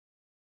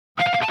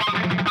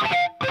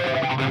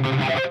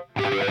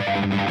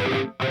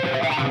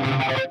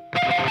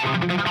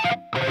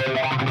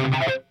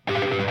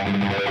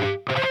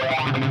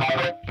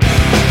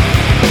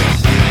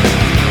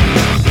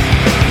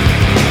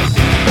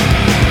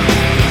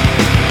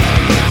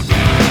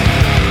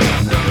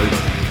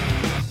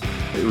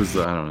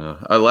I don't know.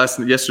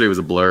 Yesterday was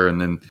a blur,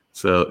 and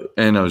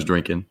I was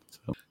drinking,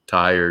 so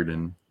tired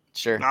and.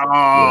 Sure.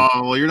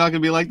 Oh, well, you're not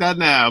going to be like that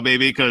now,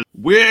 baby, because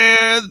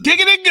we're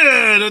kicking it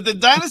good with the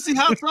Dynasty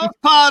Hot Sauce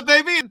Pod,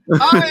 baby.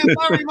 I am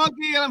Larry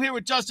Monkey, and I'm here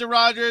with Justin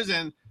Rogers,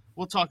 and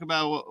we'll talk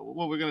about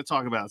what we're going to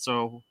talk about.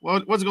 So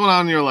what's going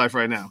on in your life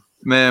right now?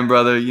 Man,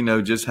 brother,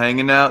 just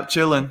hanging out,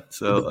 chilling.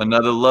 So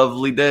another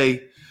lovely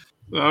day.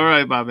 All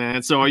right, my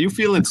man. So are you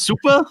feeling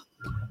super?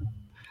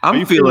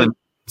 I'm feeling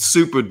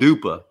super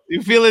duper.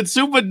 You feeling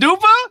super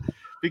duper?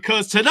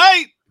 Because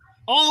tonight,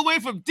 all the way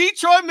from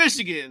Detroit,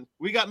 Michigan,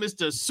 we got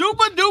Mr.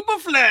 Super Duper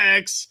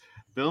Flex,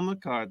 Bill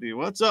McCarthy.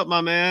 What's up,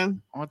 my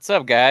man? What's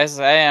up, guys?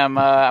 I am.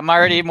 I'm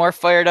already more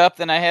fired up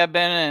than I have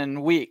been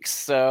in weeks,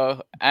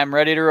 so I'm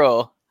ready to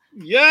roll.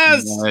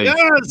 Yes, nice.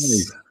 yes.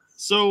 Nice.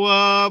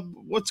 So,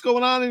 what's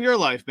going on in your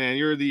life, man?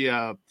 You're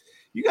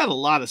you got a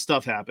lot of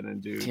stuff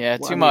happening, dude. Yeah,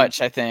 too much,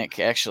 I think,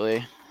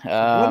 actually.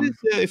 What is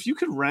if you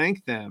could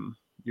rank them?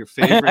 Your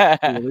favorite,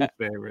 your least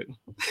favorite.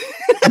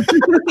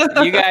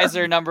 You guys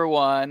are number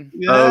one.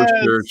 Yes.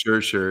 Oh,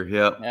 sure.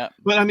 Yeah.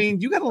 But I mean,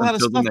 you got a lot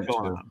of stuff going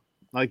on.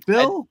 Like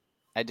Bill,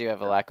 I do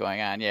have a lot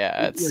going on.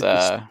 Yeah, it's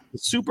the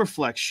Super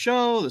Flex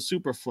show, the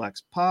Super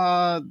Flex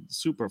pod,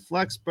 Super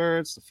Flex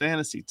Experts, the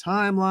Fantasy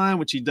Timeline,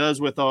 which he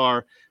does with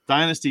our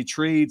Dynasty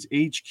Trades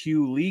HQ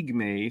league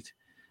mate,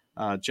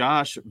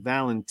 Josh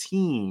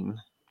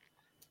Valentine.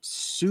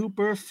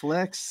 Super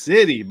Flex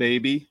City,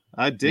 baby.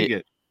 I dig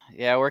it.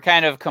 Yeah, we're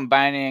kind of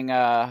combining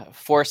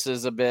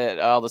forces a bit,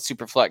 all the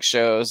Superflex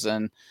shows,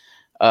 and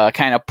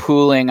kind of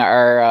pooling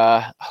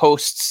our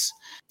hosts.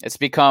 It's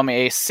become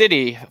a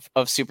city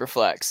of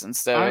Superflex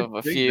instead of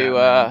a few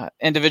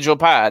individual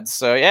pods.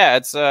 So, yeah,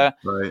 it's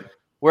right.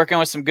 Working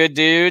with some good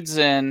dudes,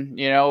 and,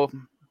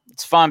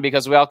 it's fun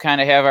because we all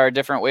kind of have our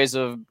different ways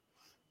of,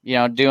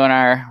 building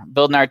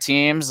our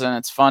teams, and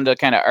it's fun to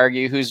kind of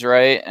argue who's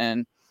right.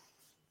 And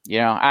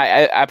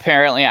I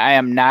apparently I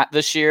am not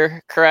this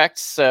year, correct?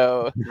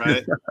 So,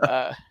 right.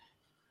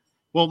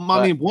 Well,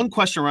 I mean, one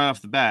question right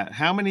off the bat: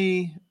 how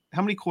many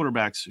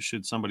quarterbacks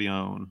should somebody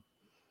own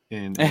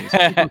in a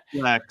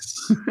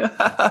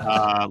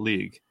Superflex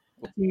league?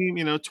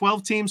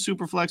 12 team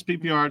Superflex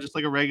PPR, just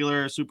like a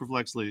regular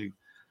Superflex league.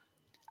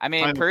 I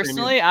mean,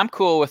 personally, I'm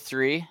cool with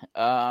 3.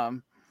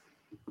 3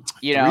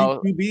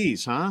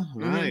 QBs, huh?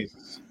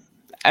 Nice.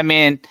 I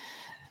mean,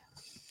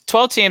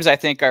 12 teams I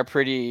think are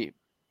pretty.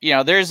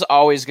 There's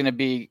always going to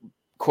be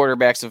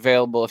quarterbacks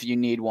available if you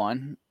need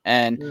one.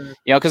 And,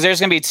 because there's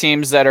going to be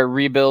teams that are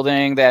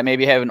rebuilding that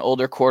maybe have an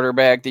older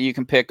quarterback that you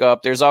can pick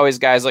up. There's always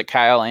guys like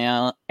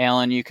Kyle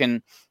Allen you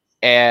can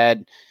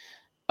add,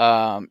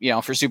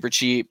 for super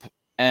cheap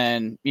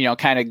and,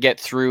 kind of get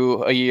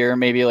through a year,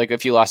 maybe like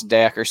if you lost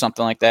Dak or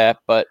something like that.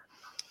 But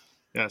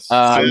yes,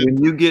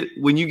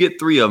 when you get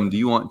 3 of them, do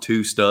you want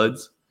 2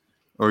 studs,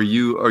 or are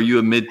you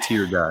a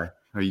mid-tier guy?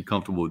 Are you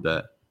comfortable with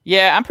that?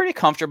 Yeah, I'm pretty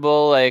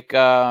comfortable. Like,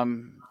 I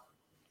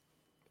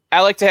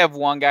like to have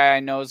one guy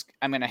I know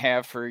I'm going to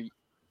have for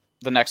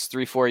the next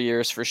 3-4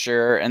 years for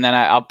sure. And then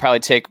I'll probably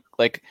take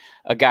like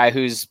a guy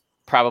who's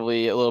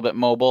probably a little bit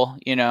mobile,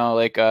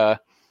 like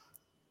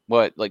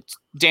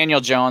Daniel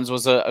Jones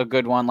was a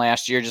good one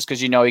last year just because,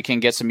 he can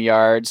get some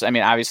yards. I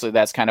mean, obviously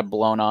that's kind of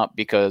blown up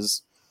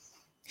because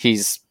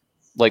he's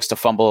likes to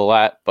fumble a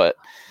lot, but,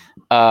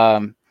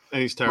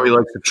 he's terrible. He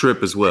likes to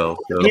trip as well.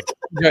 So.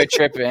 Enjoy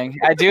tripping.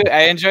 I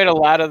enjoyed a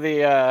lot of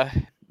the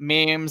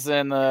memes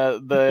and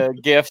the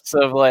gifts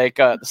of like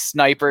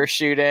sniper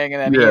shooting,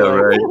 and then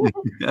right.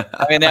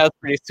 I mean, that was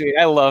pretty sweet.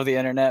 I love the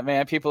internet,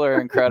 man. People are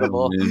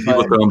incredible.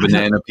 People throwing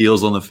banana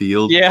peels on the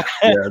field. Yeah,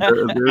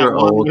 they're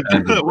all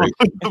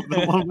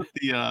the one with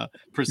the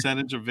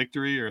percentage of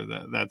victory, or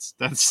that's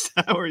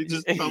where he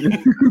just 0.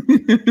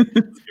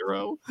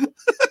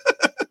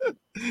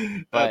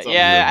 But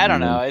yeah, I don't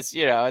know. It's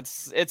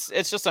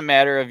it's just a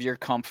matter of your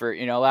comfort.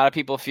 A lot of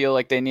people feel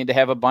like they need to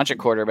have a bunch of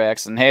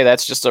quarterbacks, and hey,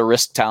 that's just a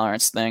risk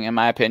tolerance thing, in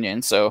my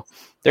opinion. So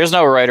there's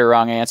no right or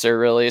wrong answer,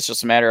 really. It's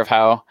just a matter of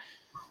how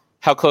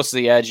close to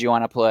the edge you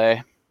want to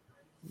play.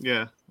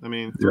 Yeah, I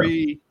mean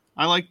 3.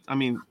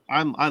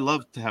 I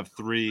love to have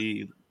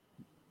 3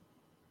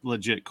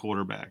 legit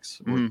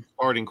quarterbacks, or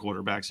starting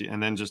quarterbacks,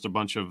 and then just a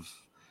bunch of.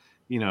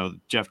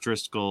 Jeff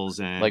Driscoll's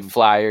and like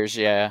flyers,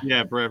 yeah,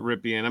 Brett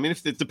Ripien. I mean,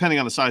 if it's depending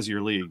on the size of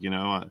your league,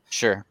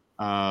 sure.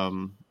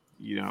 In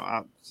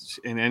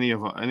any of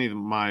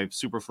my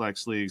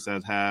Superflex leagues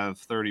that have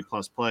 30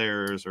 plus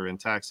players, or in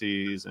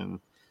taxis,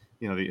 and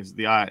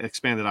the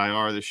expanded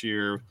IR this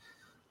year,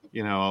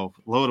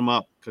 load them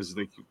up because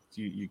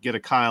you get a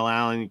Kyle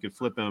Allen, you could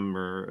flip him,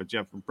 or a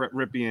Brett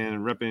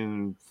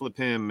Ripien, flip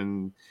him,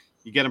 and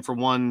you get him for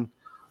one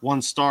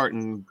start,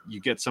 and you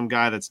get some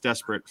guy that's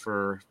desperate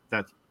for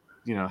that.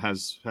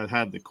 Has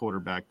had the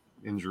quarterback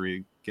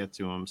injury get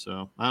to him.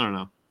 So I don't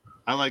know.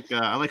 I like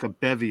a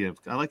bevy of,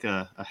 I like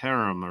a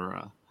harem or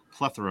a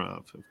plethora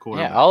of quarterbacks.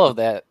 Yeah, all of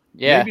that.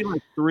 Yeah, maybe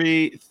like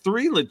three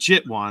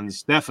legit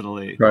ones,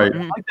 definitely. Right.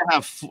 I'd like to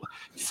have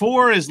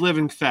 4 is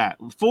living fat.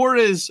 4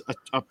 is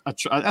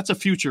that's a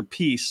future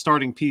piece,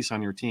 starting piece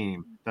on your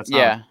team. That's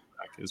not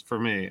is for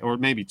me, or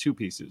maybe 2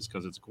 pieces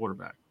because it's a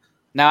quarterback.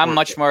 Now I'm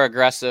much more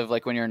aggressive.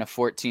 Like when you're in a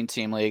 14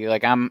 team league,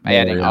 like I'm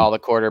adding all the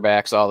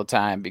quarterbacks all the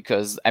time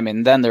because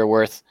then they're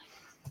worth.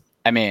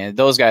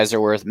 Those guys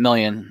are worth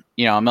 $1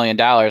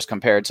 million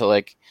compared to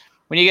like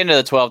when you get into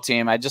the 12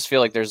 team. I just feel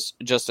like there's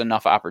just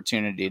enough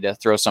opportunity to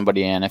throw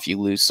somebody in if you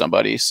lose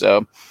somebody.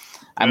 So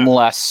I'm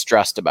less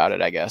stressed about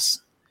it, I guess.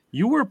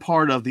 You were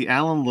part of the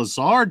Allen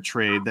Lazard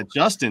trade that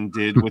Justin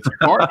did with your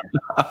partner.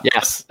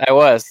 Yes, I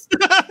was.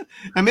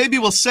 And maybe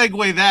we'll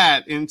segue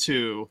that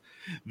into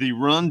the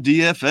Run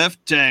DFF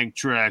Tank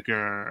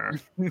Tracker.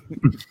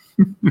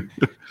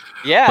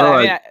 Yeah,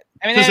 well, that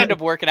ended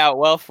up working out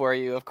well for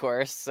you, of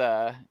course.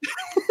 That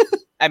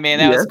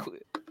was.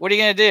 What are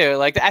you gonna do?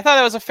 Like, I thought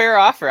that was a fair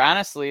offer,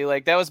 honestly.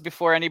 Like, that was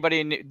before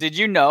anybody knew. Did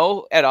you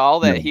know at all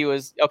that he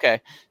was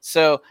okay?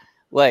 So,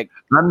 like,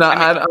 I'm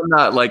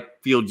not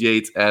like Field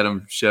Yates,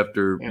 Adam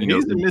Schefter.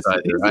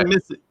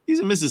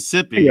 He's in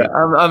Mississippi. Yeah,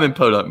 I'm in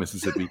Podunk,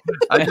 Mississippi.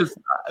 I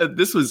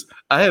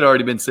had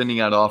already been sending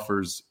out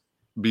offers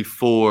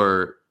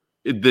before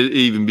it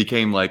even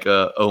became like,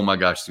 oh my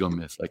gosh, he's gonna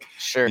miss. Like,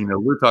 sure,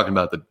 we're talking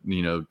about the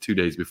 2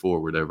 days before,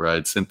 or whatever. I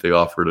had sent the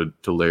offer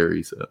to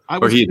Larry. So I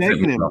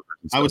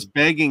was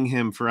begging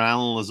him for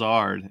Allen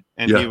Lazard,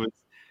 and he was,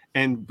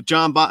 and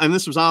John Bosch, and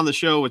this was on the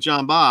show with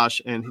John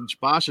Bosch, and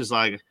Bosch is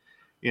like,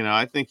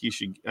 I think you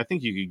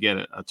could get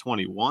a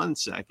 21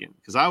 second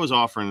because I was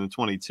offering a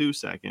 22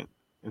 second.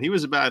 And he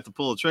was about to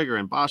pull the trigger,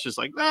 and Bosch is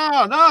like,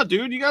 no,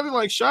 dude, you got to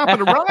like shop it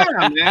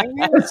around, man.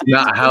 That's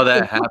not how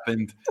that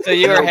happened. So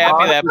you were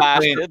happy that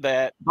Bosch did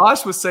that.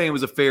 Bosch was saying it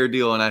was a fair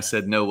deal, and I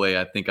said, no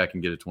way, I think I can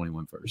get a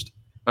 21 first.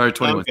 Or a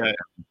 21 okay.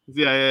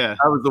 Yeah.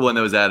 I was the one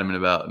that was adamant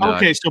about. No,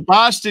 so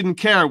Bosch didn't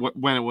care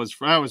when it was.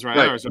 I was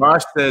right.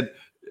 Bosch said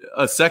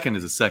a second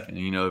is a second.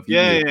 If you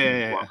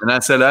yeah. And I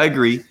said, I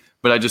agree,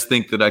 but I just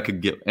think that I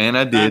could get, and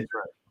I did.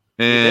 Right.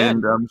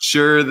 And I'm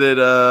sure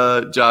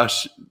that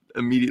Josh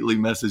immediately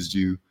messaged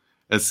you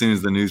as soon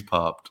as the news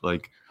popped.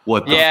 Like,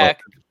 what the fuck?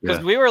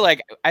 Because we were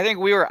like, I think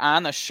we were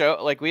on the show,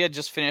 like we had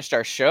just finished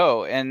our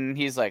show, and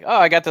he's like, oh,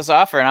 I got this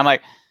offer. And I'm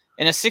like,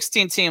 in a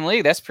 16-team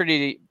league,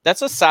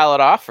 that's a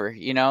solid offer.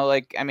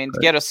 To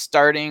get a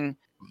starting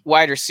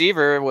wide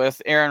receiver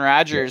with Aaron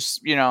Rodgers,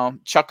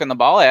 chucking the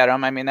ball at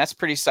him, that's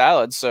pretty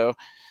solid. So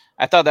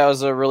I thought that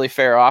was a really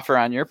fair offer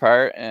on your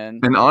part.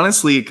 And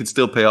honestly, it could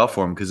still pay off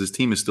for him because his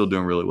team is still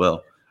doing really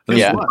well.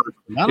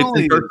 Not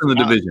only first in the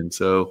division.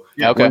 So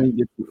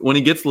when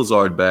he gets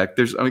Lazard back,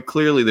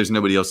 clearly there's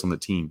nobody else on the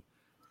team.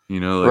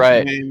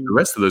 Right. The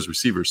rest of those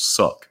receivers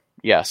suck.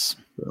 Yes.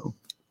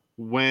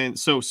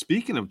 So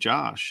speaking of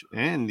Josh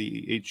and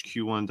the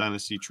HQ1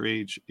 Dynasty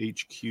Trades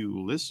HQ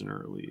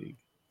Listener League,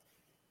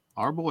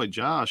 our boy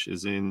Josh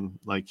is in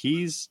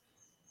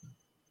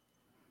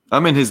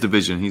I'm in his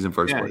division. He's in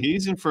first place. Yeah,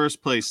 he's in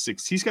first place.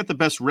 He's got the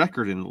best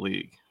record in the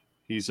league.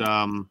 He's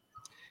in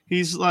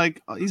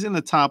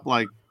the top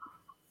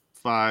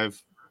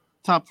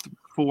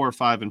 4 or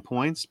 5 in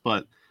points,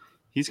 but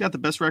he's got the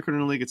best record in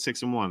the league at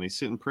 6-1. He's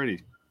sitting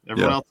pretty.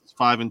 Everyone else is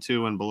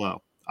 5-2 and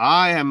below.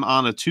 I am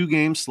on a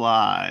 2-game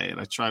slide.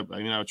 I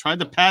tried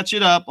to patch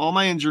it up, all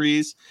my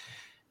injuries,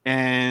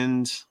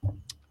 and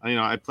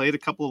I played a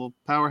couple of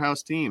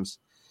powerhouse teams.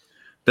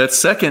 That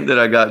second that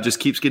I got just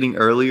keeps getting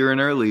earlier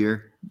and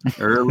earlier,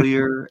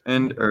 earlier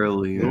and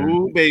earlier.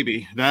 Oh,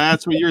 baby.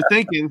 That's what you're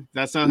thinking.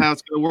 That's not how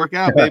it's going to work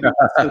out, baby.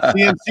 So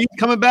CMC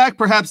coming back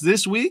perhaps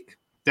this week.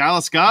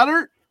 Dallas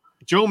Goedert.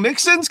 Joe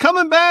Mixon's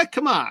coming back.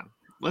 Come on.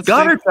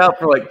 Goddard's out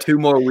for 2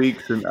 more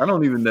weeks, and I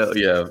don't even know.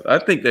 Yeah, I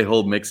think they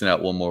hold Mixon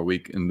out 1 more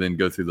week and then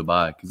go through the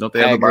bye. Because don't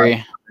they have a bye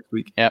next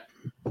week? Yep.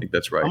 I think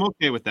that's right. I'm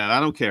okay with that. I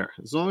don't care.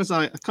 As long as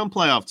I come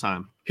playoff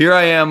time. Here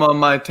I am on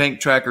my tank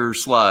tracker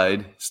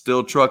slide,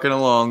 still trucking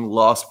along,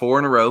 lost 4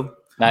 in a row.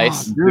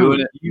 Nice.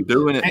 Doing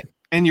it.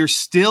 And you're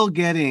still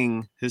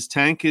getting his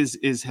tank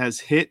has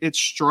hit its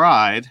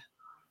stride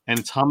and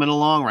it's humming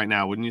along right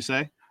now, wouldn't you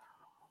say?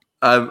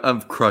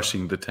 I'm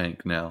crushing the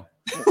tank now.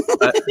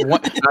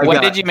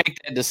 When did you make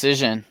that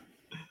decision?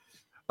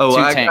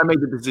 I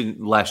made the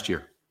decision last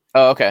year.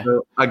 Oh, okay.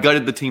 So I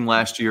gutted the team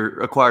last year,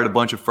 acquired a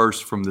bunch of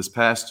firsts from this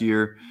past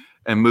year,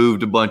 and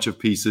moved a bunch of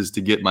pieces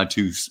to get my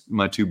two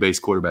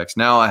base quarterbacks.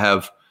 Now I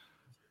have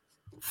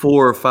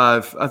 4 or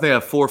 5. I think I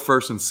have 4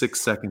 firsts and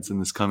 6 seconds in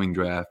this coming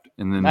draft,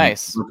 and then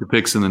nice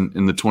picks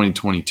in the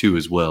 2022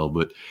 as well.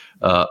 But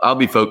I'll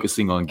be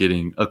focusing on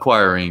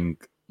acquiring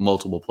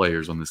multiple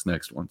players on this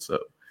next one. So.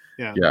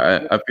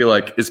 Yeah, I feel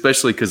like,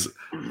 especially because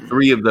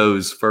 3 of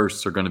those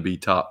firsts are going to be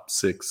top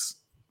 6,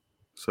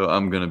 so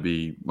I'm going to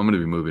be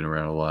moving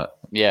around a lot.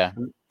 Yeah,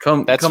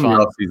 come the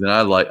offseason,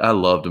 I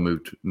love to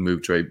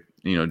move trade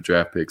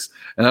draft picks,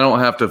 and I don't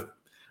have to.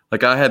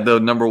 I had the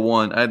number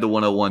 1, I had the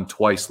 101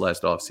 twice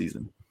last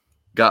offseason.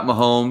 Got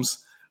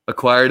Mahomes,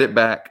 acquired it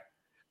back,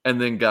 and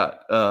then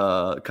got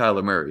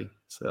Kyler Murray.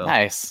 So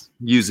nice.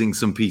 Using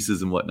some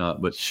pieces and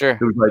whatnot, but sure.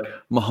 It was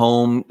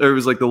Mahomes. There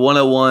was the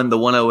 101, the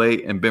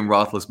 108, and Ben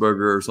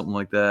Roethlisberger or something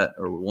like that,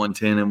 or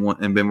 110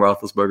 and Ben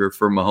Roethlisberger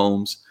for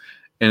Mahomes.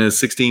 And a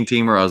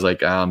 16-teamer, I was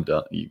like, I'm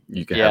done.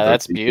 You can. Yeah,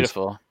 that's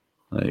beautiful.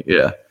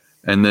 Yeah,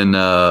 And then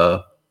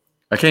I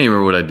can't even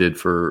remember what I did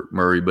for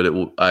Murray, but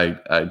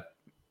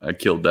I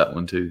killed that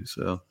one too.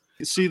 So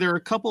see, there are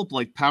a couple of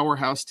like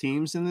powerhouse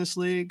teams in this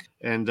league,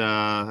 and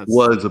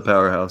was a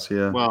powerhouse,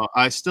 yeah. Well,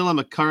 I still am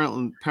a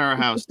current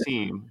powerhouse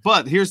team,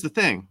 but here's the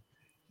thing: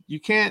 you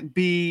can't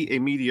be a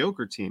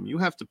mediocre team. You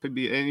have to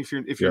be, and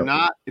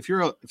if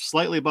you're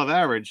slightly above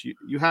average,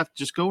 you have to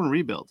just go and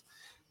rebuild.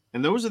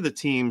 And those are the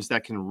teams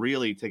that can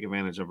really take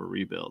advantage of a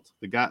rebuild.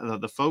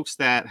 The folks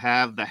that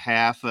have the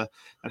half a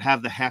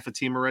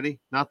team already,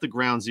 not the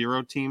ground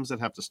zero teams that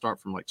have to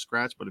start from like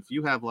scratch. But if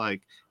you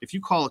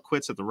call it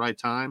quits at the right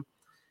time,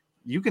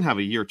 you can have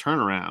a year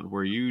turnaround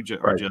where you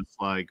are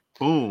just like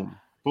boom,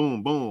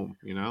 boom, boom.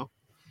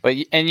 But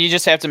you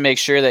just have to make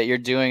sure that you're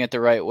doing it the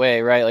right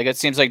way, right? Like it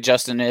seems like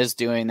Justin is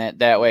doing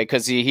that way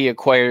because he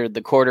acquired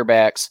the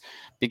quarterbacks.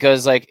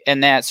 Because like in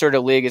that sort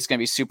of league, it's going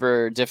to be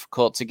super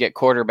difficult to get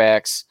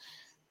quarterbacks,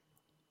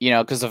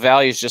 because the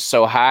value is just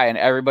so high, and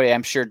everybody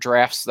I'm sure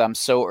drafts them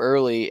so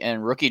early in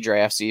rookie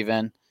drafts.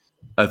 Even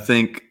I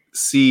think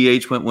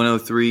CEH went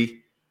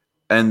 103,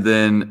 and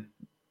then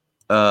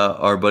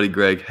our buddy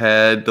Greg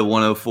had the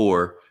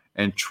 104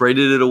 and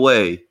traded it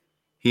away.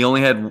 He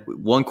only had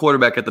one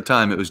quarterback at the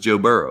time. It was Joe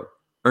Burrow,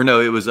 or no,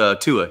 it was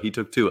Tua. He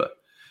took Tua,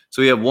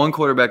 so he had one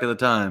quarterback at the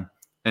time,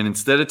 and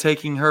instead of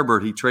taking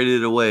Herbert, he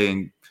traded it away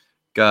and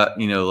got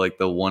like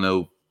the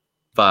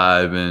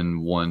 105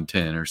 and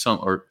 110 or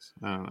something.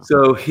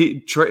 So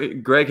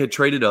Greg had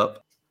traded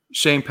up.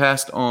 Shane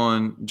passed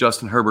on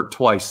Justin Herbert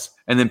twice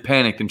and then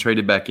panicked and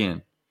traded back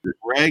in.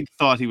 Greg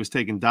thought he was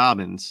taking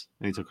Dobbins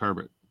and he took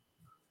Herbert.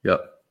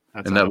 Yep.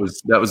 That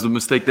was the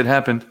mistake that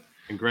happened.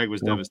 And Greg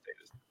was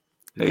devastated.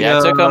 Yeah,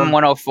 I took him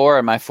 104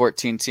 in my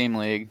 14-team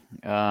league.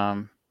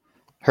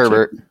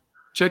 Herbert.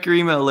 Check your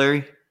email,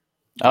 Larry.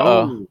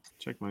 Uh-oh.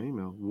 Check my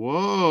email.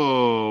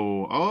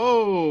 Whoa.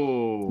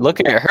 Oh.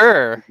 Look at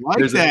her.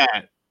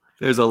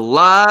 There's a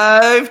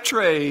live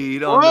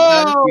trade on the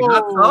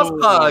Hot Sauce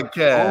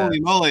Podcast. Holy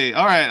moly.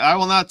 All right. I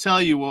will not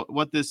tell you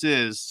what this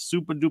is.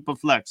 Super duper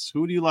flex.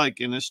 Who do you like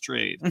in this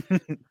trade?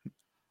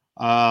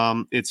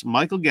 It's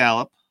Michael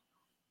Gallup,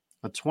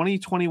 a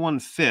 2021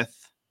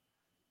 fifth,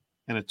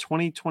 and a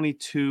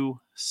 2022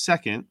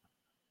 second.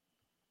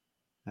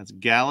 That's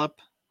Gallup,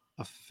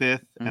 a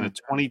fifth, and a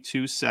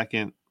 22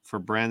 second for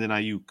Brandon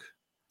Ayuk.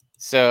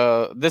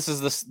 So this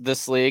is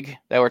this league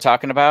that we're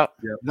talking about.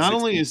 Yep. Not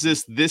only is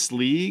this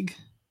league,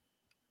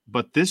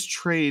 but this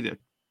trade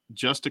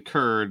just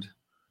occurred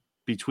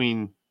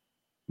between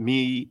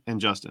me and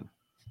Justin.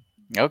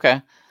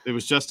 Okay. It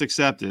was just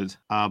accepted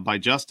by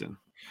Justin.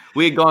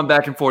 We had gone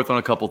back and forth on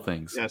a couple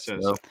things. Yes.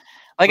 So.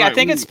 I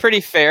think it's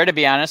pretty fair, to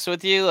be honest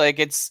with you. Like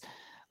it's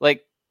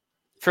like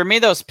for me,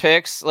 those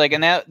picks, like,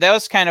 and that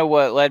was kind of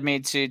what led me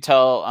to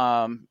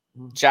tell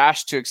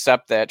Josh to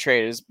accept that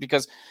trade, is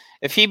because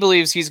if he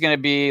believes he's going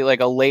to be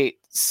like a late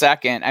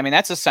second, I mean,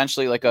 that's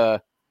essentially like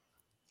a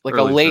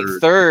late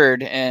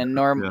third in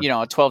a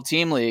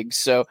 12-team league.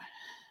 So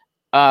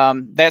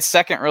that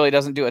second really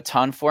doesn't do a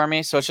ton for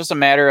me. So it's just a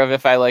matter of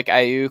if I like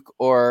Ayuk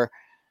or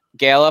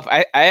Gallup.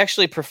 I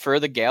actually prefer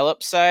the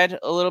Gallup side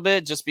a little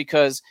bit, just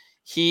because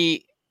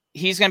he's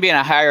going to be in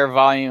a higher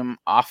volume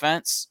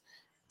offense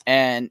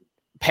and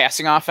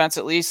passing offense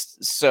at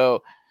least.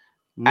 So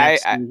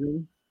I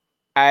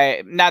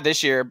not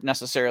this year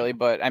necessarily,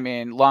 but I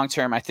mean, long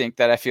term, I think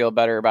that I feel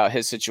better about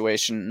his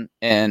situation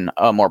in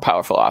a more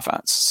powerful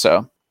offense.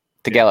 So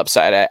the Gallup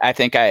side, I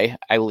think I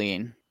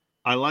lean.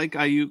 I like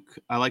Ayuk.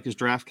 I like his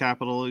draft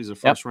capital. He's a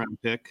first round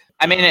pick.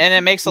 I mean, and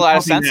it makes a lot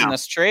of sense in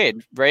this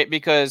trade, right?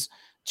 Because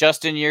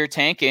Justin, you're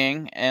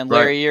tanking, and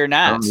Larry, you're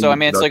not. So I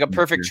mean, it's like a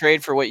perfect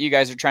trade for what you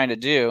guys are trying to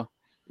do.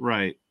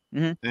 Right.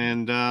 Mm-hmm.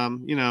 And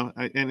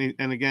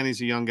and again,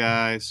 he's a young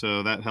guy,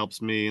 so that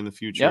helps me in the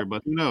future. Yep.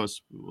 But who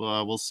knows?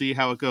 We'll see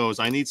how it goes.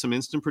 I need some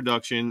instant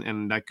production,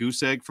 and that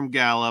goose egg from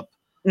Gallup.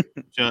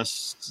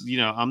 Just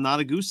I'm not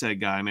a goose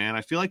egg guy, man.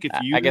 I feel like if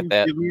you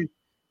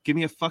give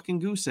me a fucking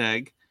goose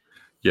egg,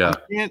 I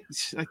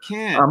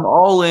can't. I'm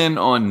all in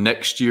on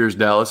next year's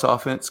Dallas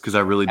offense because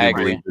I really do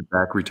believe the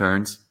back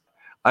returns.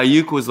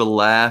 Ayuk was the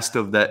last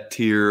of that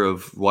tier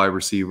of wide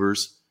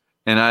receivers.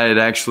 And I had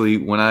actually,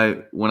 when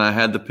I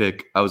had the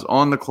pick, I was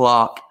on the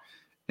clock,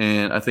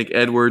 and I think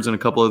Edwards and a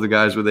couple other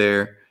guys were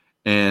there.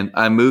 And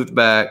I moved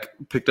back,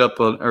 picked up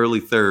an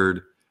early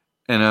third,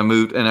 and I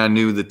moved, and I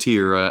knew the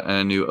tier.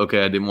 I knew,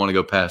 okay, I didn't want to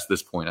go past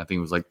this point. I think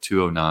it was like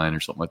 209 or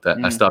something like that.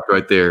 Mm-hmm. I stopped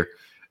right there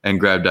and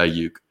grabbed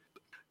Ayuk.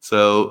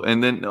 So,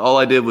 and then all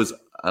I did was,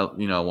 I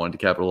wanted to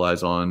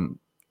capitalize on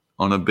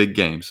a big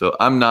game. So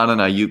I'm not an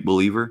Ayuk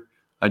believer.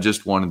 I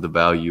just wanted the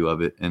value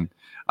of it, and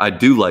I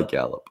do like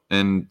Gallup,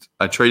 and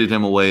I traded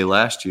him away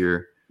last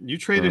year. You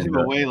traded him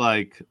away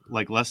like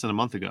less than a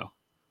month ago.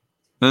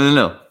 No.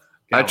 Gallup.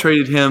 I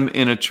traded him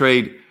in a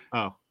trade.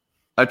 Oh.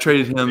 I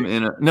traded him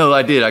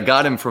I did. I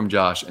got him from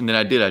Josh, and then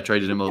I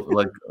traded him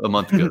like a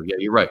month ago. Yeah,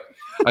 you're right.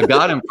 I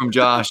got him from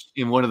Josh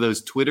in one of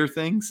those Twitter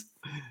things.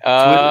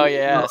 Oh,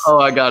 yes. Oh,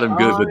 I got him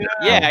good with that.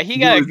 Yeah, he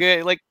got a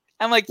good, like,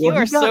 I'm like, you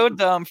are so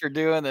dumb for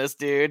doing this,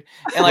 dude.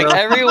 And like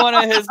every one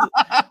of his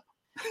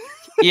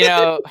you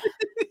know,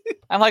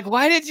 I'm like,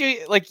 why did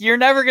you you're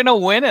never gonna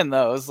win in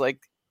those. Like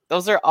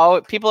those are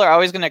all people are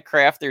always gonna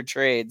craft their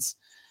trades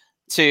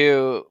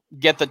to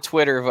get the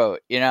Twitter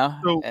vote, you know?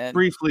 So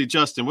briefly,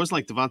 Justin, was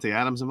Devontae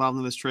Adams involved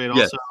in this trade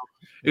also? Yes.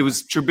 It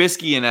was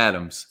Trubisky and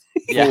Adams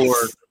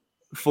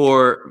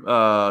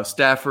for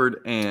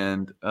Stafford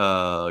and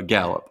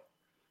Gallup.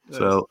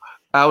 So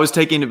I was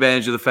taking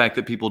advantage of the fact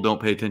that people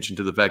don't pay attention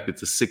to the fact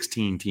that it's a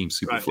 16-team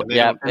Superflex.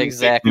 Yeah,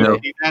 exactly.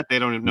 They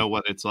don't even know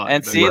what it's like.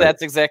 And see,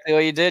 that's exactly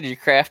what you did. You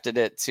crafted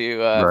it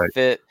to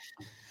fit.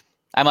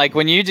 I'm like,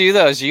 when you do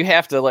those, you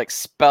have to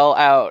spell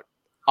out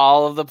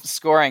all of the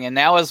scoring. And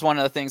that was one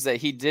of the things that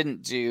he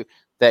didn't do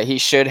that he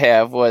should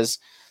have was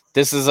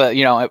this is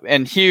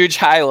and huge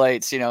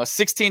highlights,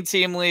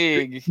 16-team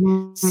league,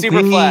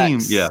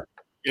 Superflex. Yeah,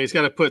 he's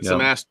got to put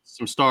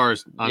some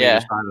stars on either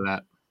side of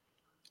that.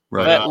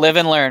 Right. But live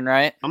and learn,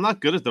 right? I'm not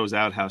good at those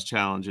outhouse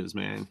challenges,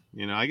 man.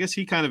 I guess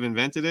he kind of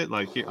invented it.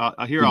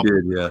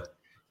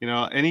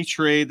 Any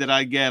trade that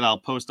I get, I'll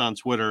post on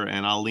Twitter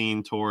and I'll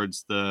lean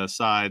towards the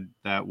side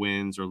that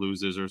wins or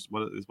loses or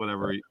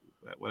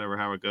whatever,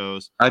 how it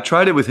goes. I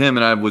tried it with him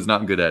and I was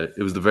not good at it.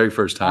 It was the very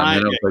first time.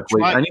 And I was like,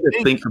 wait, I need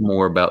to think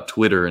more about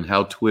Twitter and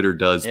how Twitter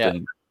does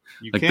things.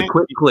 The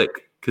quick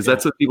click. Because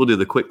that's what people do,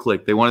 the quick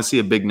click. They want to see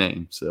a big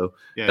name. So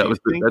that's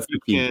the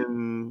key.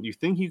 You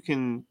think you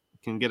can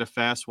get a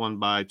fast one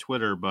by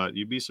Twitter, but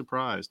you'd be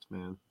surprised,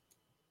 man.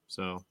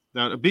 So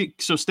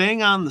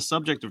staying on the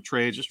subject of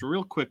trades, just a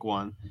real quick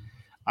one.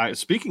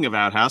 Speaking of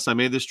Outhouse, I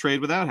made this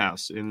trade with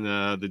Outhouse in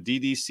the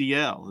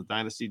DDCL, the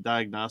Dynasty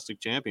Diagnostic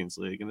Champions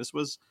League, and this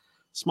was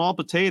small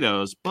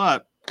potatoes,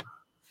 but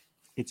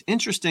it's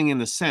interesting in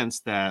the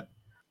sense that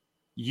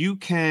you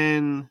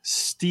can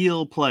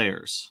steal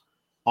players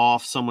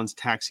off someone's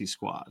taxi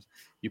squad.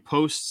 You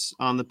post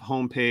on the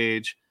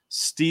homepage,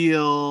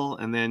 steal,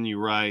 and then you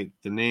write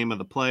the name of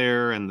the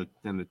player and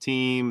the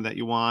team that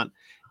you want,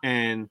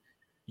 and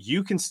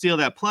you can steal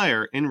that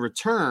player. In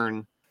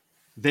return,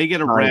 they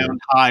get a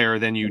round higher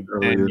than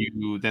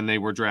they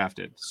were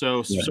drafted.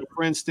 So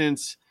for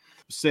instance,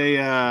 say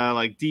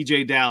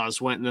DJ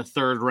Dallas went in the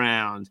third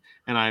round,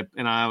 and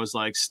I was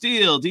like,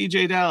 steal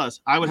DJ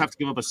Dallas. I would have to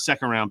give up a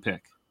second round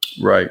pick.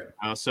 Right.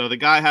 So the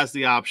guy has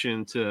the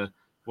option to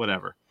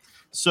whatever.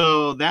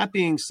 So that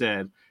being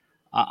said,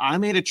 I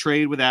made a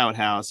trade with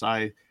Outhouse.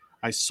 I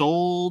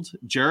sold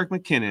Jerick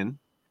McKinnon,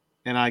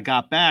 and I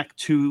got back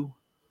 2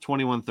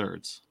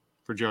 21/3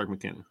 for Jerick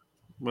McKinnon.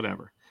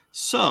 Whatever.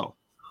 So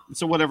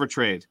it's a whatever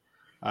trade.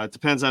 It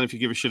depends on if you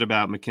give a shit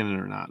about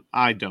McKinnon or not.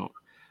 I don't.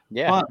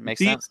 Yeah,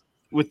 makes sense.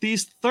 With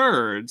these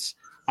thirds,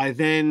 I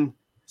then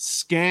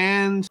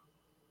scanned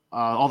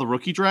all the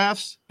rookie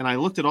drafts, and I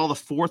looked at all the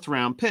fourth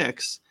round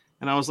picks,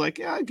 and I was like,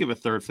 yeah, I'd give a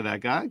third for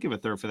that guy. I'd give a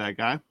third for that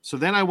guy. So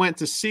then I went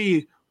to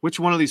see which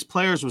one of these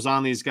players was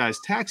on these guys'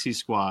 taxi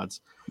squads.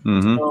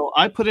 Mm-hmm. So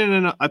I put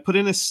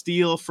in a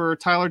steal for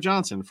Tyler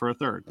Johnson for a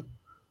third.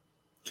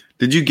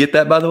 Did you get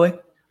that, by the way?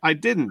 I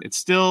didn't. It's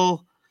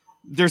still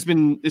it's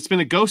been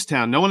a ghost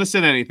town. No one has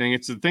said anything.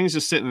 It's the thing's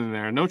just sitting in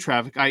there. No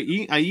traffic. I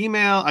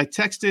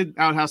texted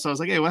Outhouse. I was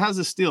like, hey, well, how's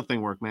this steal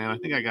thing work, man? I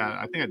think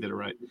I did it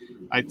right.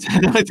 I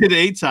did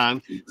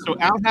Aton. So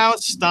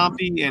Outhouse,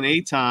 Stompy, and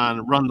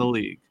Aton run the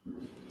league.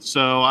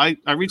 So I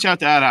reach out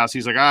to Outhouse.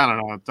 He's like, I don't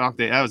know.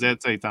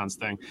 That's Aton's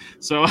thing.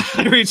 So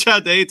I reach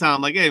out to Aton.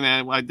 I'm like, hey,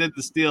 man, I did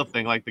the steal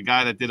thing like the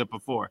guy that did it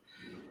before.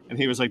 And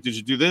he was like, did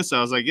you do this? I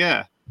was like,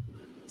 yeah.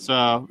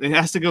 So it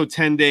has to go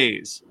 10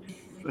 days.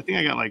 I think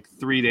I got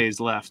 3 days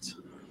left.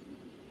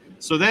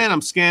 So then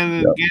I'm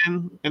scanning it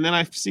again, and then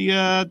I see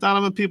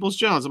Donovan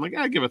Peoples-Jones. I'm like,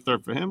 I'd give a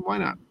third for him. Why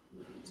not?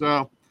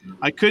 So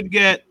I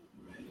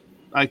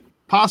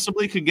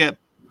possibly could get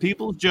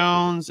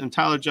Peoples-Jones and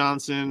Tyler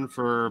Johnson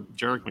for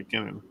Jerick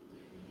McKinnon.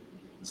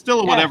 Still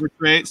a whatever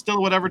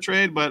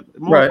trade, but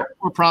more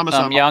promise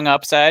on young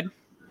upside.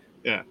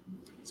 Yeah.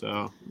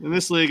 So in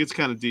this league, it's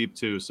kind of deep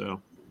too.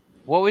 So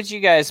what would you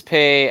guys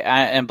pay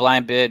in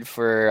blind bid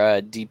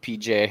for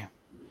DPJ?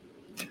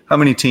 How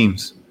many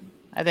teams?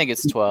 I think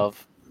it's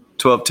 12.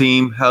 12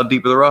 team. How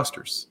deep are the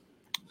rosters?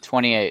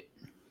 28.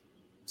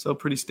 So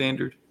pretty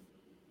standard.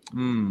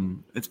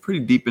 It's pretty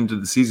deep into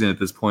the season at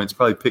this point. It's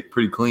probably picked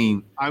pretty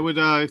clean. I would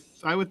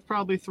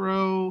probably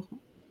throw.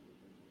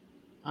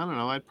 I don't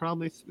know.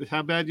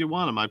 How bad you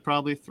want them?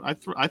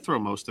 I'd throw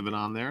most of it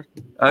on there.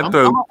 I'm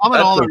an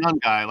all or none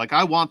guy.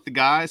 I want the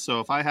guy. So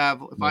if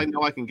I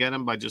know I can get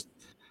him by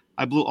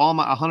I blew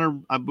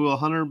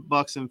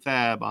 $100 in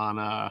fab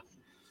on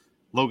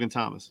Logan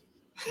Thomas.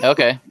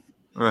 Okay.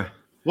 All right.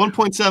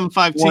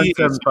 1.75 T.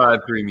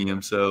 1.75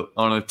 premium. So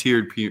on a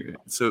tiered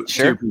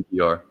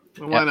PPR.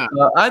 Well, why not?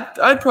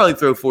 I'd probably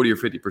throw 40 or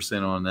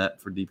 50% on that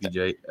for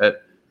DPJ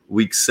at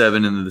week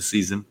 7 into the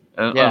season.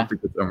 I don't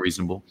think that's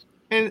unreasonable.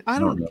 And I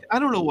don't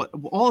know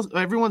what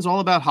everyone's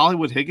all about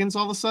Hollywood Higgins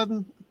all of a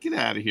sudden. Get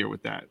out of here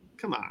with that.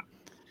 Come on.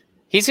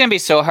 He's going to be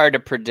so hard to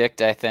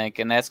predict, I think,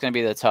 and that's going to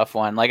be the tough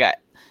one.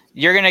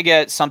 You're going to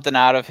get something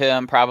out of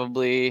him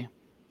probably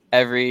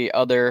every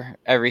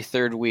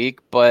third week,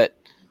 but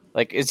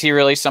is he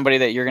really somebody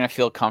that you're going to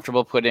feel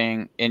comfortable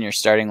putting in your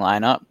starting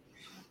lineup?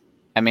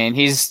 I mean,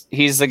 he's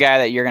the guy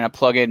that you're going to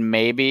plug in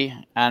maybe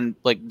on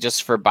like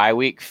just for bye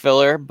week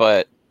filler,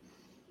 but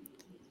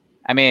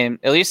I mean,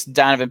 at least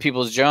Donovan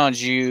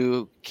Peoples-Jones,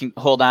 you can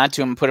hold on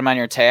to him, put him on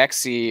your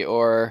taxi,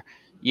 or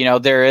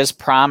there is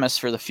promise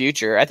for the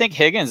future. I think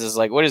Higgins is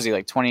like, what is he,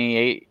 like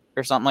 28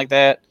 or something like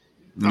that?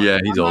 Yeah,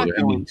 he's older.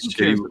 I mean,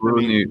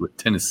 he with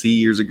Tennessee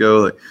years ago.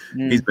 Like,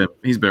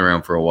 he's been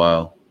around for a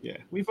while. Yeah,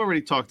 we've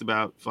already talked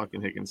about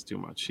fucking Higgins too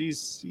much.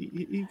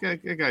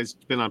 That guy's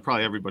been on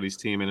probably everybody's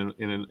team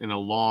in a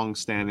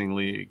long-standing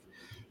league.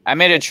 I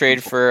made a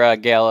trade for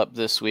Gallup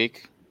this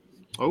week.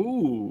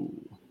 Oh.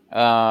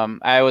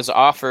 I was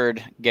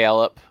offered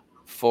Gallup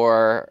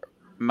for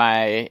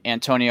my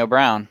Antonio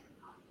Brown.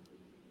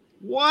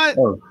 What?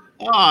 Oh,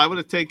 I would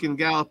have taken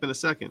Gallup in a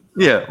second.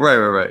 Yeah,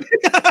 right.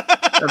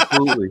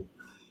 Absolutely.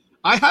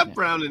 I have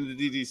Brown in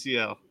the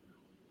DDCL.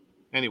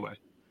 Anyway.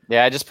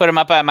 Yeah, I just put him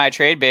up on my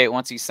trade bait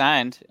once he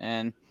signed,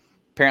 and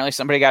apparently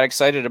somebody got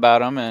excited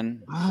about him,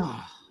 and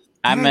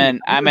I'm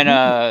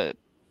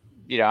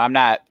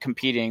not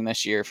competing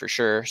this year for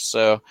sure.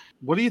 So,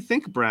 what do you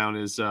think Brown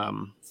is?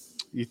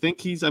 You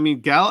think he's? I mean,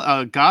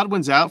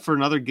 Godwin's out for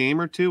another game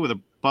or two with a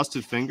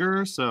busted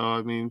finger, so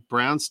I mean,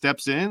 Brown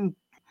steps in.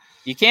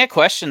 You can't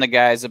question the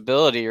guy's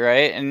ability,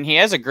 right? And he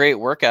has a great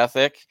work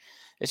ethic.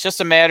 It's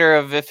just a matter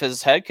of if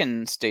his head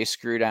can stay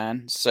screwed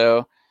on.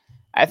 So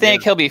I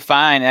think he'll be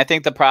fine. I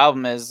think the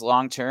problem is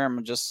long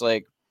term, just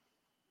like,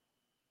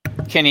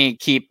 can he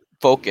keep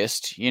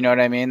focused? You know what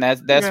I mean?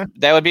 That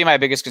would be my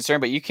biggest concern.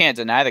 But you can't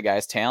deny the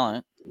guy's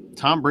talent.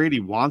 Tom Brady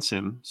wants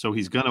him, so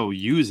he's going to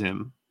use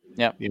him.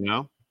 Yep.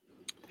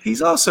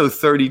 He's also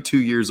 32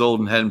 years old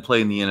and hadn't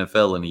played in the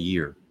NFL in a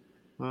year.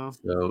 Well,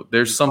 so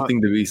there's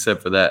something to be said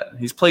for that.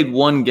 He's played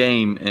one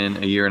game in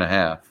a year and a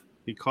half.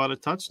 He caught a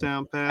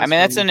touchdown pass. I mean,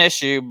 that's an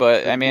issue,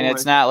 but I mean,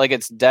 it's not like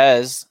it's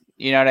Dez.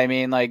 You know what I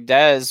mean? Like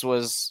Dez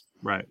was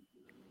right.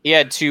 He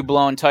had 2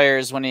 blown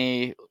tires when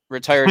he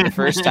retired the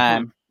first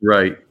time.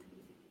 Right.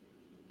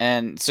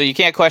 And so you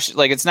can't question,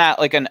 like, it's not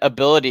like an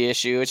ability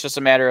issue. It's just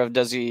a matter of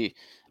is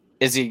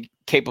he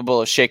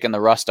capable of shaking the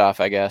rust off,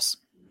 I guess.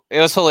 It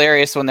was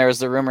hilarious when there was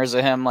the rumors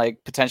of him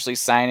like potentially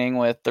signing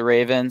with the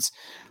Ravens.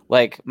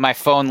 Like my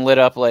phone lit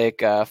up like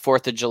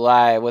 4th of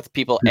July with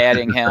people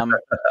adding him.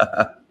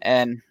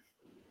 And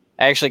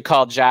I actually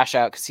called Josh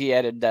out because he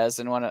added Dez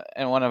in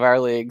one of our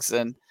leagues.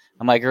 And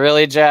I'm like,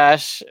 really,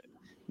 Josh? And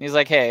he's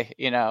like, hey,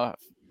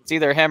 it's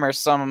either him or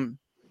some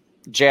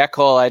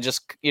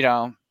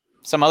jackhole.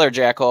 Some other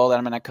jackhole that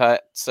I'm going to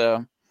cut.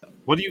 So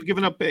what are you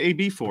giving up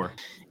AB for?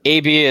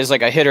 AB is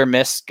like a hit or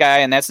miss guy.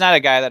 And that's not a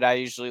guy that I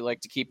usually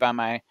like to keep on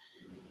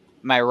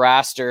my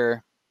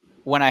roster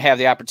when I have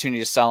the opportunity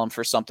to sell him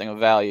for something of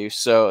value.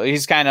 So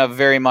he's kind of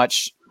very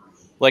much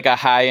like a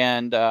high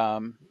end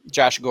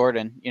Josh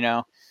Gordon.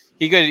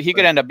 He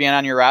could end up being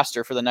on your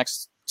roster for the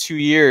next 2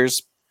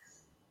 years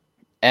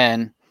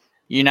and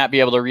you not be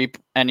able to reap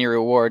any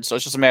reward. So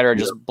it's just a matter of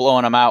just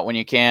blowing him out when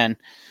you can.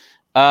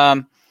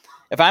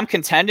 If I'm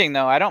contending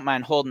though, I don't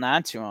mind holding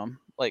on to him.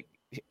 Like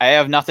I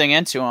have nothing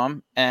into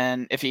him.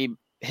 And if he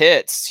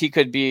hits, he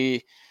could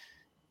be,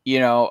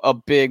 a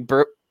big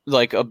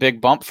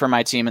bump for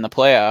my team in the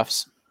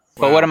playoffs. Wow.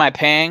 But what am I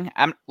paying?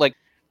 I'm not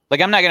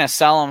going to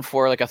sell him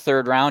for like a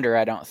 3rd rounder.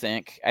 I don't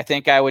think. I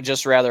think I would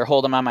just rather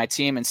hold him on my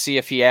team and see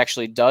if he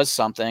actually does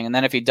something. And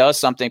then if he does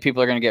something,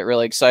 people are going to get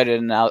really excited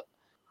and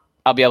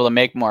I'll be able to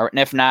make more. And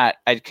if not,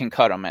 I can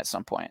cut him at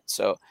some point.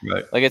 So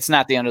it's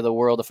not the end of the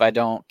world if I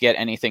don't get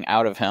anything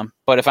out of him.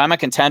 But if I'm a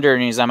contender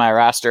and he's on my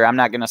roster, I'm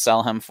not going to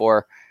sell him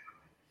for,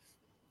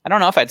 I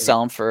don't know if I'd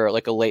sell him for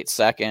like a late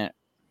second.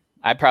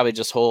 I'd probably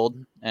just hold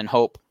and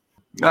hope.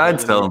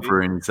 I'd sell him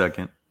for any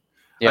second.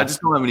 Yeah. I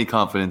just don't have any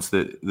confidence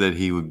that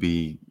he would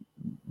be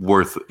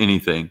worth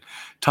anything.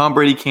 Tom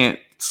Brady can't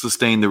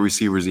sustain the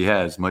receivers he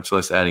has, much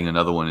less adding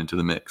another one into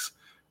the mix.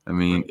 I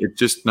mean,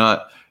 it's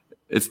not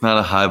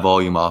a high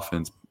volume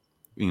offense,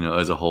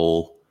 as a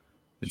whole.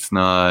 It's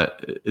not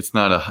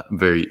a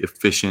very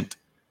efficient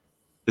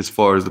as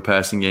far as the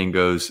passing game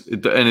goes.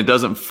 And it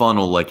doesn't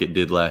funnel like it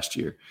did last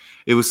year.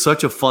 It was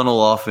such a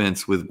funnel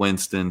offense with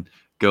Winston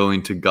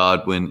going to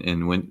Godwin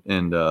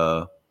and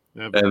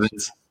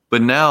Evans.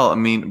 But now, I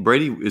mean,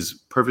 Brady is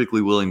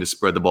perfectly willing to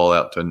spread the ball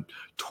out to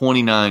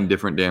 29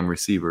 different damn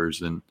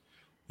receivers. And,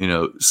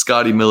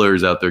 Scotty Miller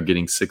is out there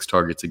getting 6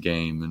 targets a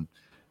game.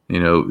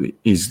 And,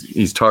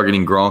 he's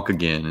targeting Gronk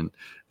again. And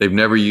they've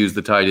never used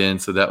the tight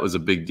end, so that was a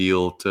big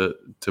deal to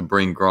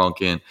bring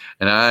Gronk in.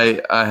 And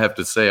I have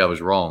to say I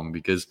was wrong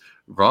because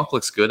Gronk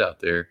looks good out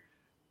there.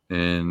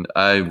 And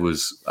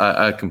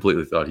I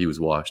completely thought he was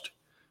washed.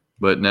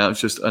 But now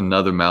it's just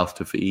another mouth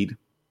to feed.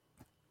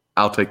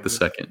 I'll take the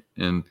second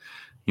and,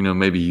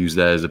 maybe use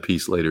that as a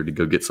piece later to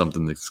go get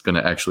something that's going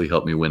to actually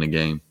help me win a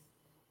game.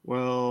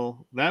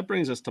 Well, that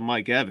brings us to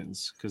Mike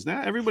Evans because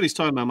now everybody's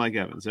talking about Mike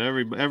Evans.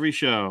 Every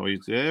show,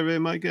 Mike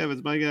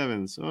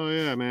Evans. Oh,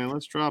 yeah, man,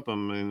 let's drop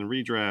him and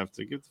redraft.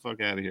 Get the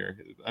fuck out of here.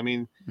 I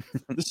mean,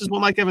 this is what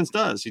Mike Evans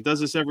does. He does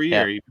this every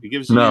year. Yeah. He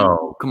gives come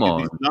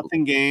on. These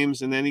nothing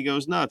games, and then he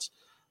goes nuts.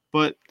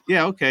 But,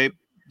 yeah, okay.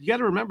 You got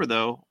to remember,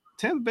 though,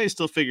 Tampa Bay's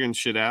still figuring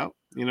shit out.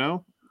 you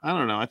know, I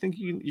don't know. I think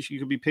you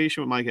could be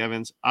patient with Mike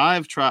Evans. I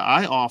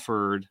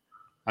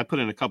put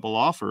in a couple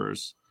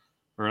offers,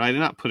 or I did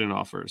not put in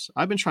offers.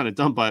 I've been trying to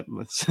dump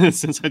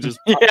since I just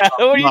yeah.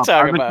 What are you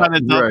talking about?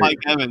 Trying to dump Mike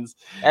Evans.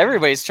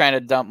 Everybody's trying to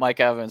dump Mike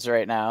Evans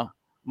right now.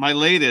 My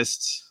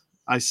latest,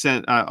 I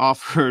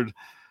offered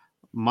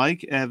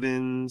Mike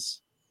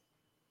Evans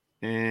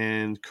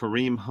and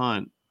Kareem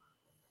Hunt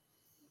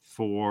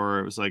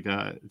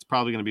it's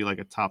probably going to be like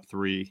a top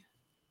 3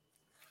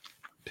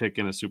 pick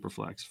in a super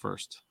flex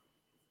first.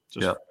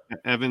 Just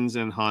Evans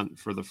and Hunt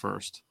for the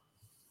first.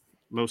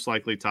 Most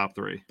likely top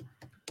 3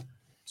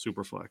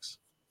 super flex.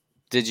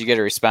 Did you get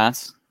a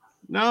response?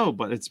 No,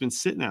 but it's been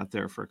sitting out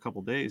there for a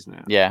couple days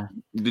now. Yeah.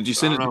 Did you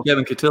send it to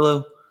Kevin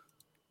Cotillo?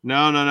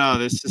 No.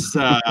 This is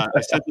I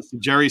sent this to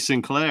Jerry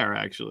Sinclair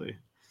actually.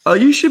 Oh,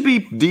 you should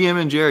be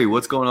DMing Jerry.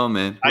 What's going on,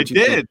 man? I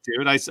did,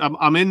 dude.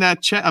 I'm in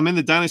that chat. I'm in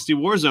the Dynasty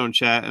Warzone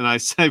chat, and I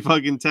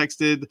fucking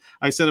texted.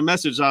 I sent a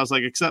message. I was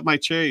like, "Accept my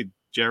trade,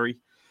 Jerry."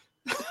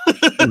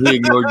 He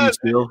ignored you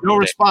still. No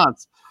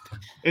response.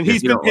 And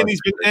he's been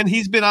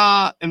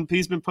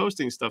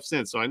posting stuff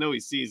since, so I know he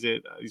sees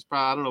it. He's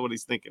probably I don't know what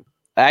he's thinking.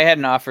 I had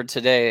an offer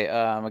today.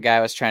 A guy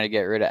was trying to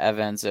get rid of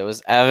Evans. It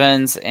was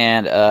Evans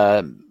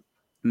and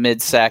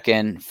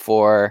mid-second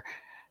for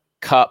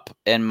Cup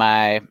in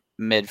my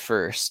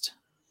mid-first.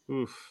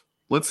 Oof.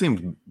 Let's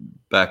seem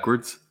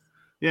backwards.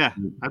 Yeah,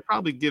 I'd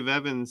probably give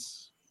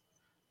Evans.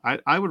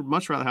 I would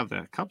much rather have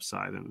that Cup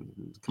side.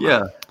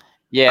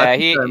 Yeah,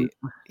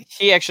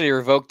 he actually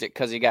revoked it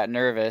because he got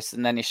nervous,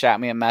 and then he shot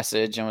me a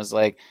message and was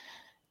like,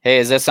 "Hey,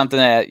 is this something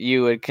that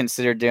you would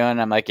consider doing?"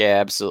 I'm like, "Yeah,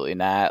 absolutely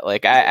not.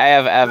 Like, I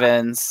have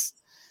Evans.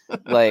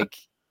 Like,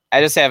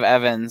 I just have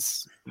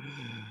Evans.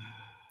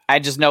 I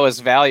just know his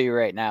value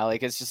right now.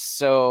 Like, it's just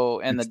so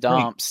in the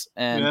dumps,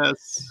 and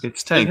yes,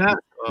 it's tanked.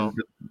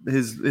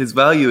 His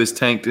value is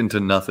tanked into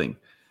nothing.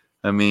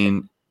 I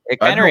mean, it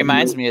kind of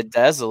reminds me of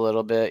Dez a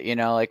little bit. You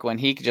know, like when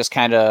he just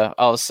kind of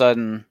all of a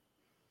sudden."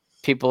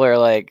 People are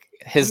like,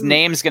 his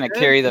name's going to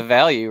carry the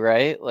value,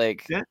 right?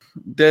 Like,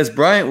 Dez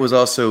Bryant was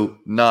also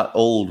not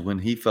old when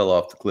he fell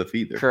off the cliff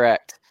either.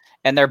 Correct.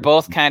 And they're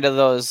both kind of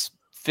those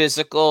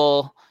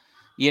physical,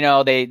 you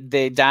know, they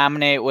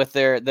dominate with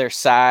their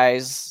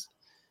size.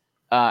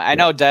 I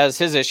know Dez,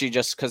 his issue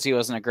just because he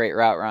wasn't a great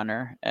route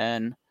runner.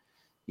 And,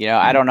 you know,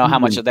 I don't know how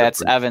much of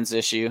that's Evans'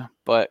 issue,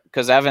 but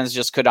because Evans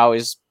just could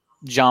always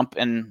jump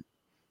and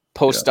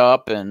post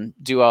up and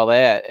do all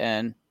that.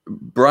 And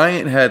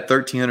Bryant had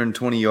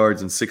 1,320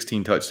 yards and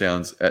 16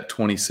 touchdowns at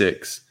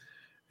 26.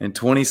 And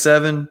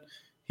 27,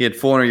 he had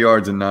 400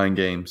 yards in 9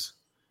 games.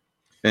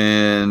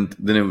 And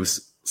then it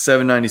was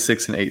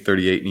 796 and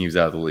 838, and he was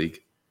out of the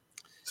league.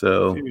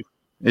 So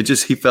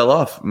he fell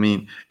off. I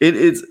mean,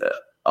 it's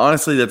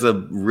honestly, that's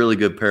a really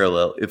good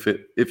parallel if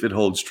it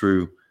holds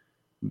true.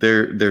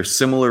 They're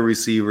similar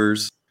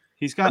receivers.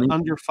 He's got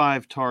under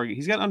 5 targets.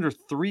 He's got under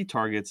 3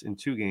 targets in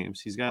 2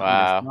 games. He's got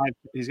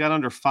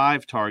under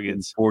 5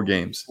 targets in 4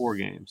 games. 4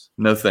 games.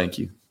 No, thank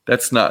you.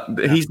 That's not.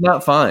 He's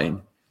not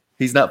fine.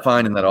 He's not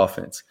fine in that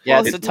offense. Yeah,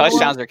 it's the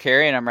touchdowns are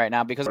carrying him right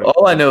now because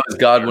all I know is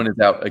Godwin is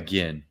out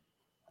again.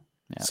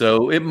 Yeah.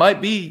 So it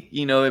might be,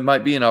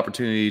 an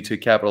opportunity to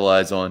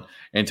capitalize on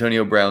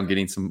Antonio Brown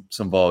getting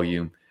some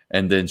volume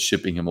and then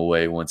shipping him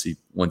away once he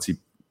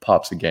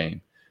pops a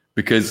game,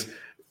 because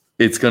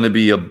it's going to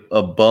be a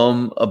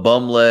bum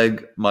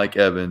leg Mike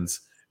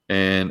Evans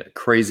and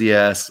crazy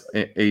ass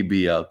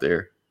AB out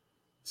there.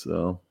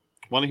 So,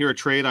 want to hear a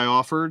trade I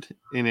offered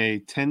in a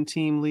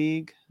 10-team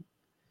league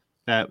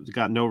that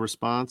got no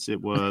response?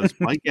 It was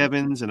Mike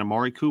Evans and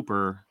Amari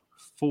Cooper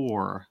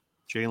for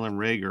Jalen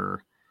Reagor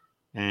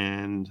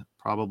and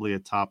probably a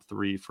top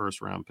 3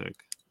 first-round pick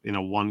in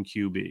a 1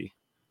 QB.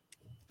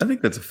 I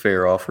think that's a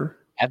fair offer.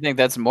 I think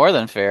that's more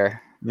than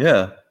fair.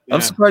 Yeah.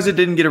 I'm surprised it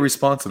didn't get a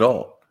response at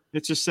all.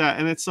 It's just sad,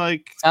 and it's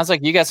like sounds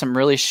like you got some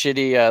really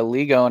shitty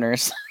league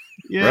owners.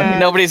 Yeah,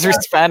 nobody's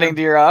responding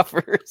to your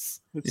offers.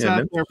 It's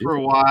sat there for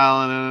a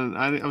while, and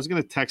then I was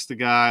gonna text the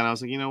guy, and I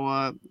was like, you know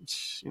what,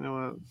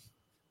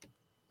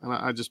 and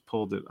I just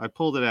pulled it. I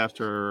pulled it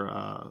after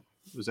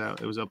it was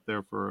out. It was up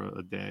there for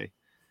a day.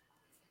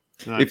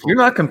 If you're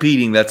not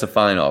competing, that's a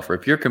fine offer.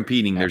 If you're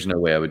competing, there's no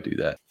way I would do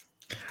that.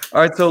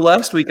 All right, so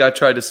last week I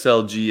tried to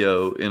sell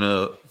Gio in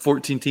a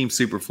 14-team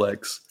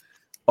Superflex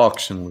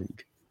auction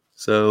league.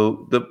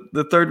 So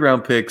the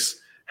third-round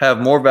picks have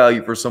more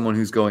value for someone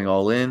who's going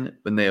all in,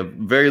 but they have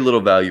very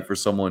little value for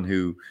someone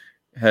who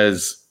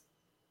has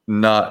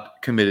not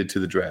committed to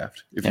the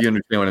draft, if you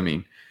understand what I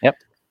mean. Yep.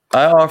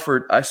 I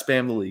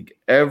spammed the league.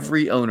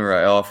 Every owner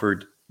I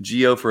offered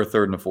Gio for a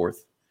 3rd and a 4th.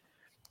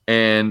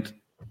 And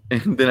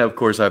then, of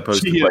course, I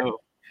posted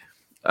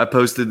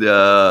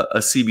a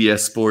CBS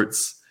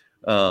Sports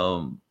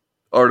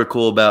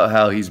article about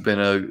how he's been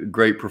a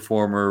great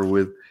performer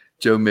with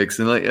Joe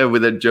Mixon,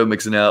 with that Joe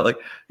Mixon out,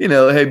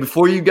 hey,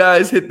 before you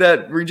guys hit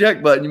that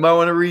reject button, you might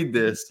want to read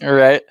this. All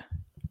right.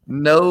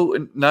 No,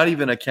 not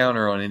even a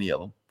counter on any of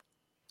them.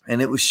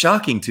 And it was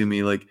shocking to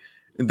me. And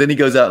then he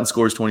goes out and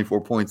scores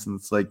 24 points. And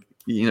it's like,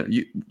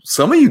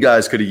 some of you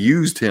guys could have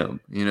used him,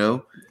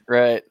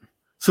 Right.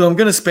 So I'm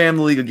going to spam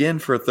the league again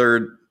for a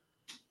third,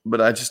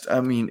 but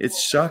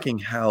it's shocking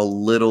how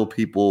little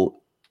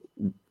people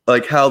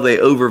like how they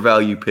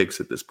overvalue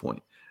picks at this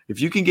point. If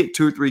you can get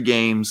 2 or 3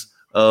 games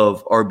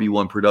of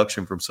RB1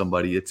 production from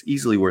somebody, it's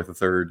easily worth a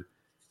third.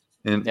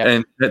 And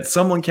that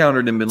someone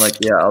countered and been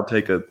like, yeah,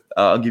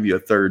 I'll give you a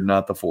third,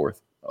 not the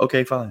fourth.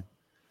 Okay, fine.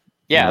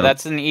 Yeah,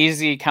 that's an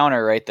easy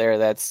counter right there.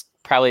 That's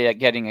probably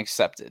getting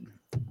accepted.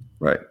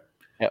 Right.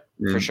 Yep,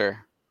 for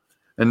sure.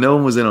 And no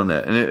one was in on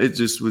that. And it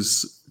just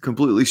was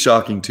completely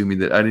shocking to me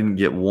that I didn't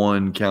get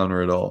one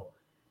counter at all.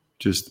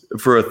 Just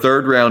for a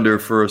third rounder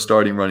for a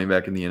starting running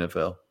back in the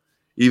NFL,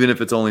 even if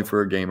it's only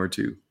for a game or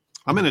 2.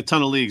 I'm in a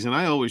ton of leagues, and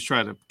I always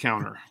try to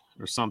counter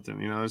or something.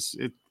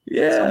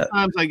 Yeah.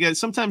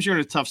 Sometimes you're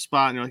in a tough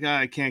spot, and you're like,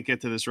 I can't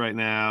get to this right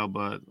now,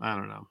 but I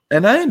don't know.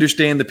 And I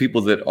understand the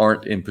people that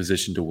aren't in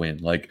position to win.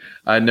 Like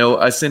I know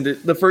I sent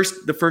it the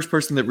first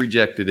person that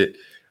rejected it.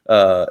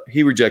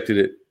 He rejected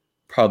it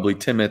probably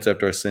 10 minutes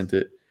after I sent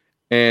it,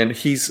 and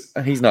he's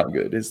not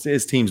good.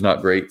 His team's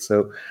not great,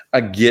 so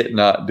I get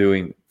not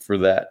doing for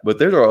that. But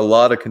there are a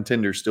lot of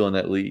contenders still in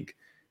that league,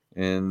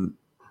 and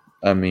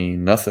I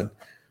mean nothing.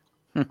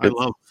 I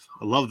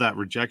love that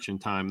rejection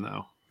time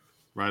though.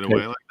 Right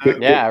away like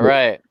that. Yeah,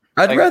 right.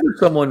 I'd rather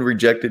someone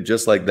reject it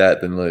just like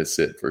that than let it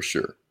sit for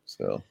sure.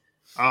 So.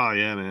 Oh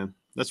yeah, man.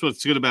 That's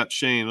what's good about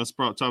Shane. Let's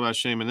talk about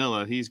Shane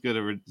Manila. He's good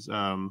at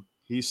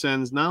he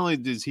sends. Not only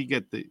does he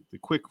get the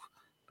quick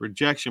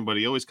rejection, but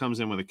he always comes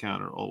in with a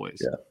counter.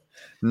 Always. Yeah.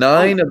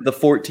 9 of the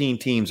 14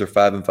 teams are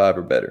 5-5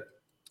 or better.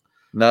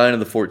 9 of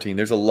the 14.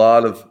 There's a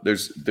lot of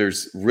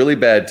there's really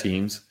bad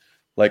teams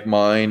like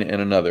mine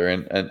and another,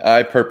 and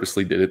I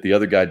purposely did it. The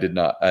other guy did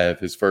not. I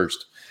have his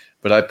first.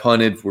 But I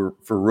punted for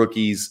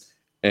rookies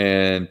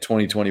and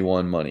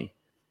 2021 money.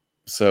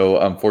 So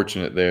I'm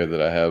fortunate there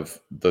that I have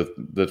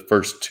the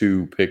first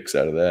 2 picks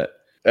out of that.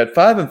 At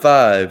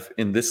 5-5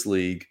 in this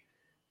league,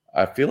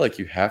 I feel like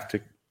you have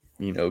to,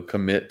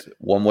 commit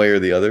one way or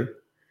the other.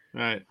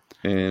 Right.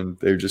 And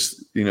they're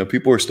just,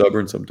 people are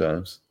stubborn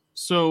sometimes.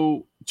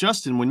 So,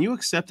 Justin, when you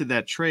accepted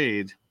that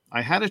trade,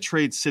 I had a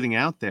trade sitting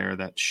out there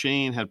that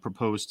Shane had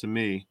proposed to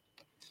me.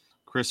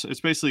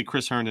 It's basically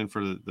Chris Herndon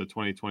for the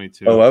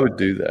 2022. Oh, I would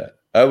do that.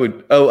 I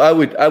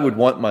would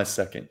want my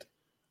second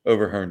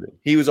over Herndon.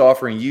 He was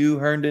offering you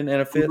Herndon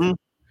and a 5th. Mm-hmm.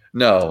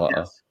 No,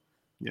 yes.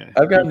 Yeah,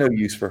 I've got no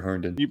use for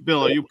Herndon.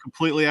 Bill, are you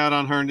completely out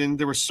on Herndon?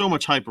 There was so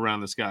much hype around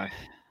this guy.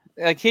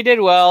 Like he did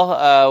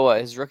well,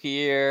 his rookie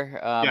year,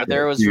 but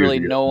there was really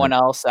no one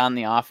else on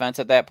the offense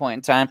at that point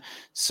in time.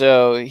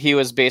 So he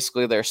was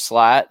basically their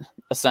slot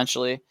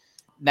essentially.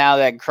 Now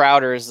that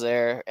Crowder's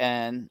there,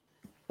 and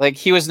like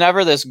he was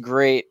never this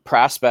great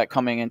prospect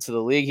coming into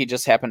the league. He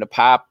just happened to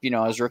pop,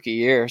 his rookie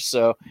year.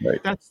 So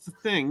that's the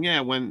thing.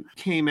 Yeah, when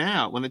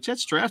the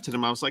Jets drafted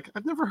him, I was like,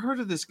 I've never heard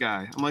of this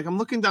guy. I'm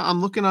looking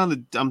on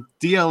the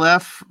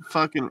DLF,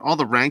 fucking all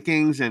the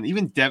rankings, and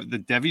even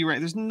the Devy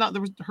rank.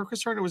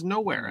 Chris Herndon was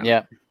nowhere.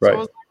 Yeah, right.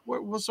 So I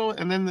was like,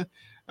 and then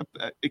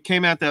it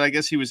came out that I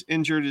guess he was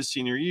injured his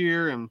senior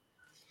year, and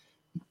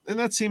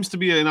that seems to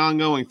be an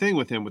ongoing thing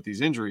with him with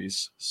these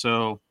injuries.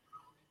 So.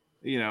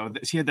 He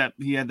had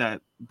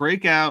that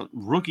breakout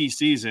rookie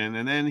season,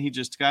 and then he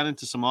just got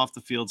into some off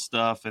the field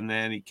stuff, and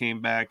then he came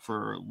back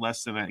for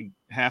less than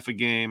half a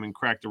game and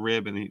cracked a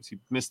rib, and he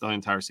missed the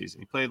entire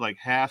season. He played like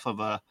half of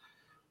a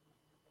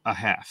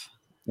half.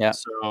 Yeah.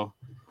 So,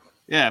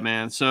 yeah,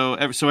 man. So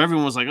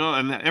everyone was like, oh,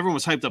 and everyone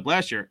was hyped up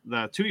last year,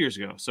 2 years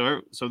ago.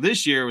 So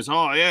this year was,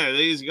 oh yeah,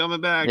 he's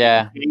coming back.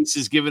 Yeah. Ace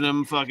is giving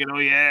him fucking, oh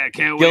yeah,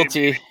 can't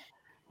guilty. Wait.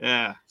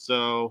 Yeah.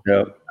 So.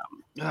 Yep.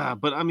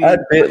 But I mean, I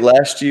bit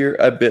last year.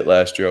 I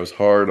was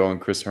hard on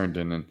Chris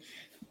Herndon, and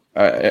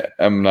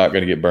I'm not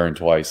going to get burned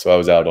twice, so I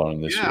was out on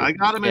him this year. Yeah, I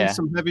got him in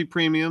some heavy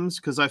premiums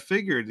because I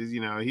figured,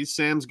 he's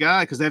Sam's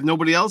guy because they have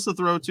nobody else to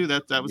throw to.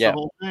 That was the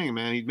whole thing,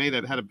 man. He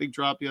had a big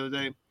drop the other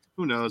day.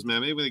 Who knows,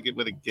 man? Maybe they get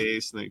with a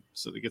Gase and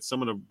they get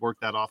someone to work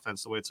that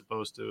offense the way it's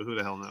supposed to. Who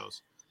the hell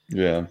knows?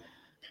 Yeah,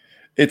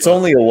 it's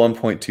only a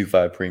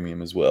 1.25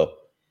 premium as well.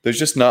 There's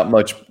just not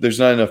much. There's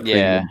not enough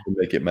premium to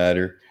make it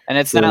matter. And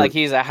it's not like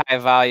he's a high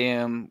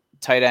volume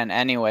tight end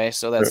anyway,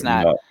 so that's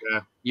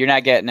you're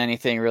not getting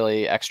anything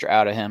really extra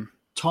out of him.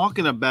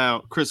 Talking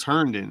about Chris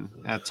Herndon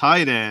at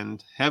tight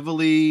end,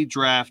 heavily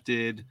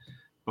drafted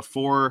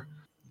before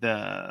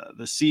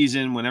the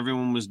season when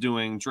everyone was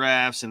doing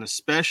drafts, and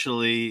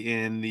especially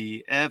in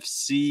the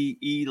FC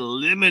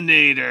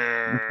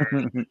Eliminator.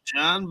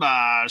 John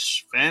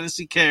Bosch,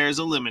 Fantasy Cares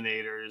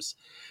Eliminators.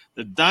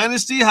 The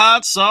Dynasty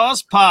Hot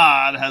Sauce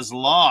Pod has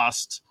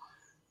lost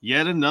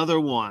yet another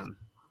one.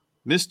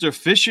 Mr.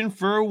 Fishing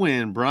for a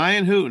Win,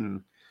 Brian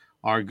Hooten,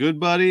 our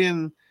good buddy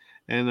and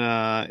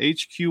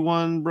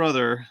HQ1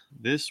 brother.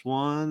 This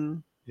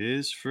one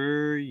is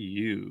for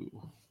you.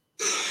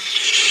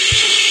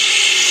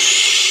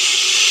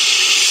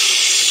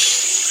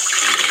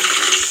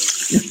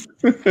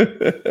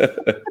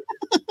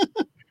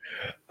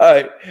 All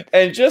right,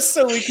 and just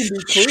so we can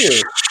be clear,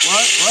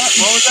 what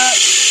was that?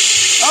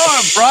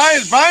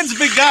 Brian's a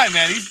big guy,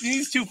 man. He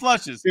needs 2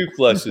 flushes. 2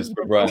 flushes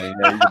for Brian.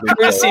 Yeah,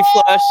 Courtesy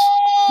flush.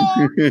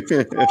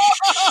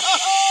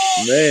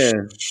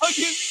 Man.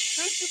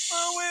 This for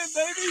a win,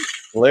 baby.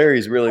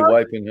 Larry's really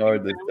wiping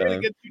hard this We're time.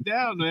 gonna get you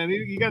down, man.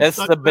 You got That's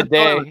the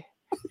bidet.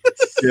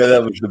 Yeah,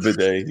 that was the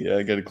bidet. Yeah,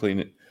 I got to clean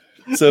it.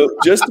 So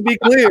just to be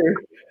clear,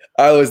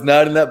 I was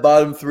not in that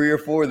bottom 3 or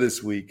 4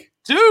 this week.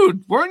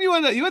 Dude, weren't you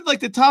you had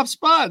like the top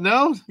spot,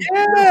 no?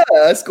 Yeah,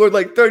 I scored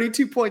like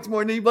 32 points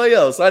more than anybody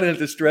else. I didn't have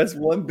to stress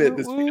one bit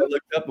this week. I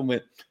looked up and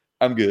went,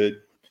 I'm good.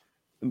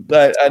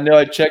 But I know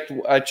I checked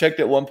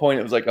at one point,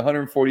 it was like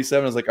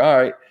 147. I was like, all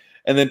right.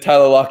 And then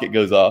Tyler Lockett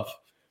goes off.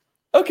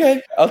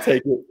 Okay, I'll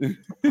take it.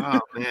 Oh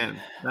man,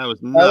 that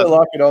was nuts. Tyler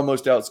Lockett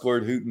almost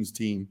outscored Hooten's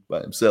team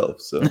by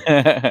himself. So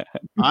I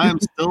am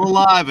still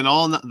alive in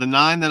all the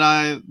 9 that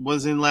I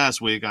was in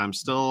last week. I'm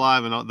still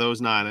alive in all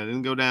those 9. I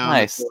didn't go down.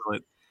 Nice.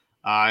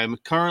 I'm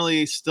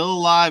currently still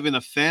alive in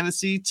a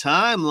fantasy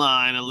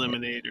timeline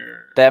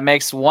eliminator. That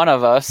makes one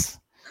of us.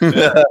 We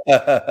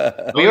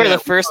were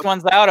the first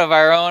ones out of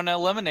our own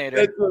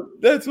eliminator.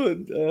 That's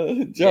what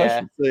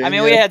Josh was saying. I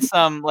mean, we had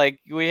some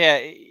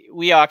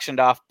we auctioned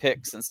off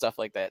picks and stuff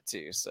like that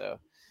too. So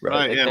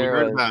right, like yeah, we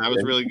heard that. I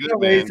was really good.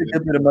 We raised a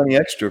good bit of money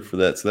extra for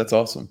that, so that's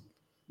awesome.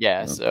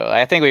 Yeah, so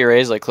I think we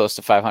raised like close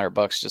to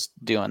 $500 just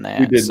doing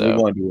that. We did. So.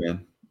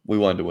 We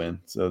wanted to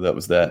win. So that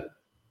was that.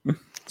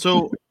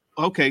 So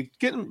okay,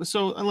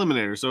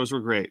 eliminators. Those were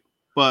great,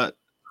 but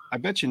I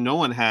bet you no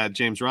one had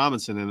James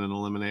Robinson in an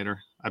eliminator.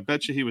 I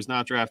bet you he was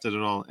not drafted at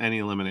all. Any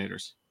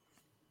eliminators?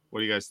 What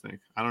do you guys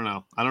think? I don't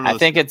know. I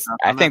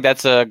think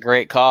that's a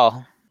great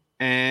call.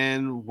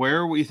 And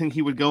where would you think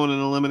he would go in an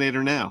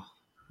eliminator now?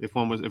 If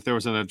there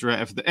was a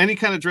draft, any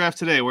kind of draft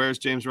today, where's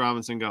James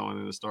Robinson going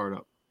in a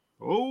startup?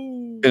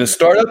 Oh, in a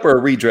startup or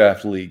a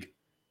redraft league?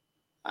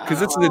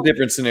 Because it's a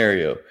different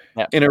scenario.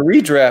 Yep. In a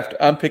redraft,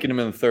 I'm picking him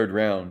in the 3rd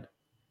round.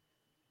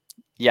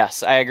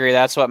 Yes, I agree.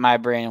 That's what my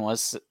brain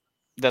was.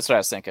 That's what I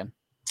was thinking.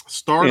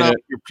 Startup,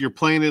 you're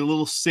playing it a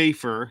little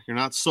safer. You're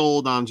not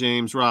sold on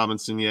James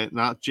Robinson yet,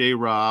 not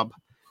J-Rob.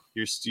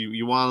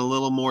 You want a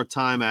little more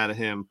time out of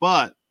him.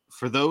 But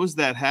for those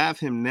that have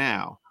him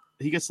now,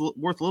 he gets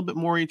worth a little bit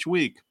more each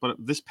week. But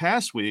this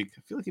past week,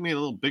 I feel like he made a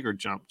little bigger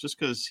jump just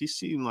because he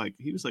seemed like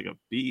he was like a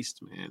beast,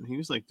 man. He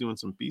was like doing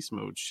some beast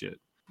mode shit.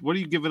 What are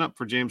you giving up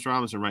for James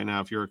Robinson right now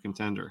if you're a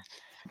contender?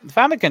 If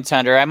I'm a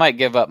contender, I might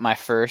give up my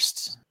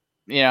first.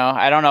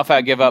 I don't know if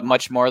I'd give up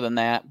much more than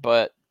that,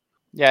 but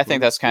yeah, I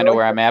think that's kind of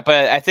where I'm at.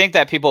 But I think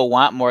that people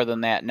want more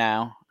than that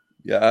now.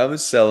 Yeah, I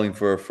was selling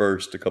for a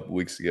first a couple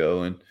weeks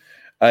ago, and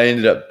I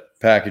ended up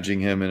packaging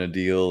him in a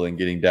deal and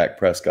getting Dak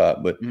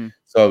Prescott. But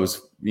so I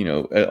was,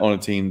 on a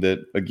team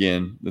that,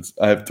 again,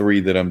 I have 3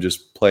 that I'm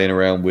just playing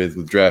around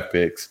with draft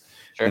picks.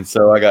 Sure. And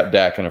so I got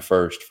Dak in a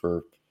first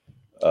for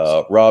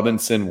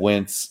Robinson,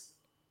 Wentz,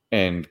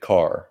 and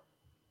Carr.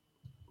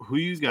 Who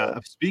you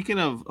got? Speaking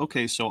of,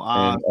 okay, so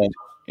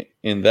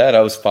in that,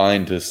 I was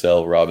fine to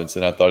sell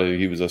Robinson. I thought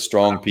he was a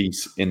strong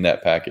piece in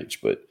that package,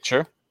 but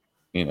sure,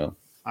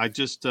 I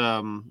just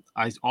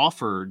I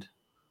offered.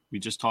 We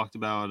just talked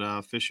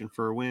about fishing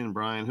for a win.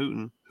 Brian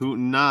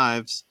Hooten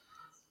Knives.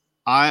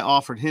 I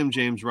offered him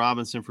James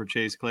Robinson for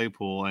Chase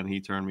Claypool, and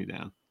he turned me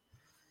down.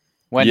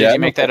 When did you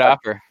make that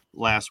offer?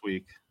 Last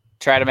week.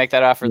 Try to make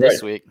that offer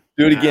this week.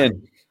 Do it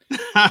again.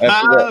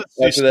 After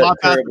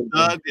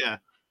dud, yeah.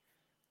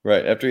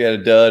 Right after he had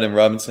a dud and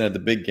Robinson had the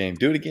big game.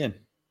 Do it again.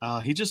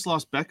 He just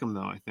lost Beckham,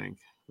 though, I think.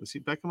 Was he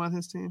Beckham on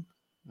his team?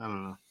 I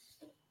don't know.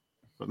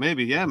 But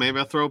maybe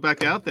I'll throw it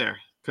back out there.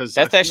 Because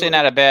that's actually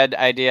not a bad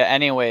idea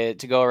anyway,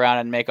 to go around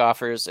and make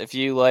offers. If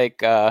you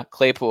like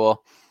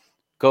Claypool,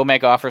 go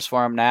make offers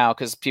for him now,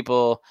 because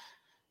people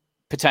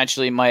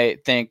potentially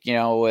might think,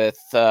 with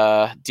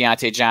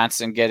Deontay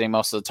Johnson getting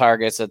most of the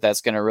targets,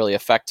 that's going to really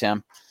affect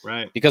him.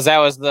 Right. Because that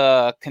was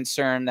the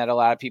concern that a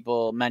lot of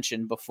people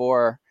mentioned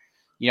before.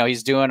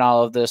 He's doing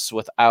all of this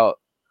without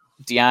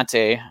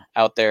Deontay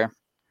out there.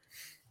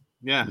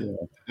 Yeah.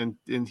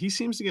 And he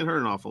seems to get hurt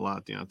an awful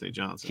lot, Deontay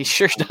Johnson. He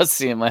sure does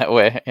seem that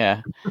way.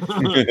 Yeah.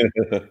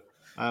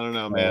 I don't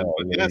know, man.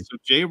 But yeah, so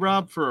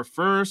J-Rob for a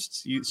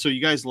first. So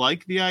you guys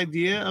like the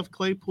idea of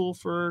Claypool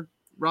for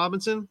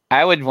Robinson?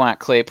 I would want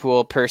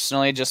Claypool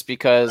personally, just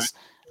because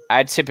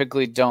I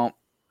typically don't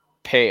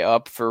pay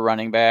up for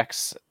running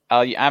backs.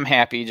 I'm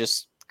happy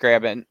just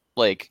grabbing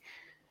like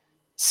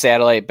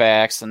satellite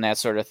backs and that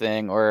sort of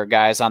thing, or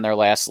guys on their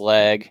last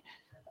leg.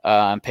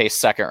 And pay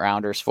 2nd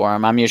rounders for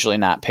him. I'm usually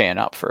not paying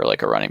up for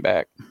like a running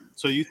back.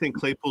 So you think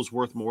Claypool's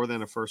worth more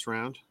than a 1st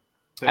round?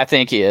 I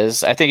think he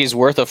is. I think he's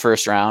worth a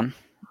 1st round.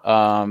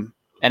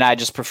 And I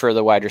just prefer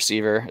the wide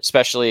receiver,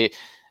 especially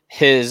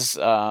his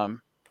kind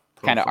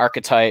of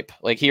archetype.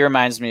 Like, he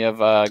reminds me of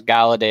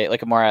Galladay,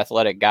 like a more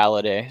athletic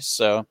Galladay.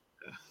 So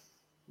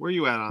where are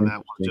you at on that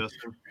one,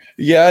 Justin?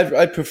 Yeah,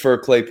 I'd prefer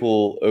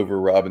Claypool over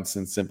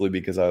Robinson simply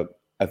because I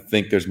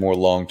think there's more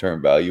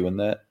long-term value in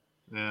that.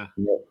 Yeah.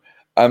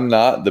 I'm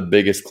not the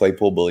biggest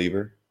Claypool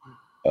believer.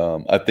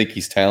 I think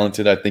he's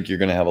talented. I think you're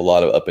going to have a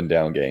lot of up and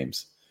down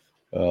games.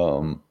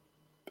 I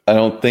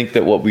don't think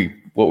that what we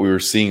what we were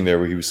seeing there,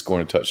 where he was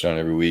scoring a touchdown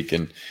every week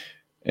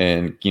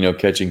and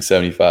catching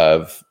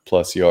 75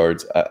 plus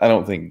yards. I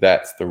don't think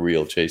that's the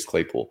real Chase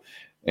Claypool.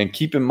 And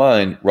keep in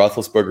mind,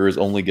 Roethlisberger is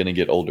only going to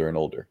get older and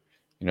older.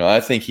 I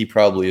think he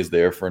probably is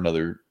there for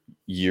another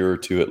year or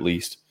two at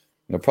least.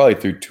 Probably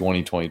through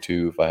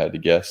 2022, if I had to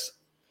guess.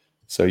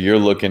 So you're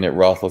looking at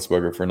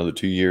Roethlisberger for another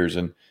 2 years,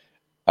 and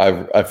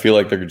I feel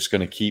like they're just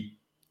going to keep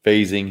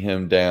phasing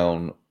him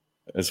down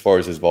as far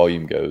as his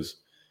volume goes.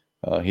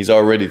 He's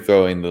already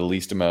throwing the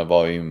least amount of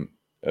volume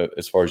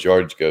as far as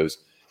yardage goes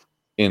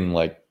in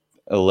like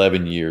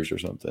 11 years or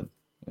something.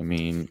 I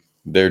mean,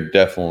 they're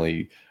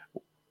definitely,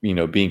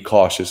 being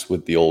cautious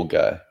with the old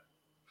guy.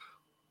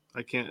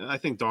 I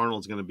think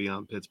Darnold's going to be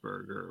on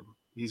Pittsburgh, or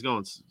he's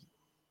going.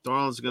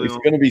 Darnold's going to.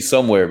 He's going to be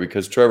somewhere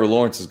because Trevor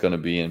Lawrence is going to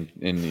be in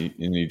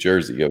New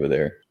Jersey over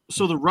there.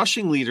 So the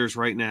rushing leaders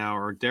right now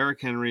are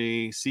Derrick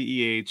Henry,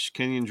 CEH,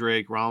 Kenyon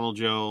Drake, Ronald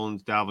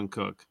Jones, Dalvin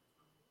Cook.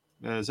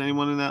 Does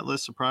anyone in that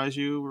list surprise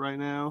you right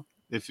now?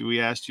 If we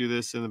asked you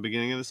this in the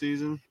beginning of the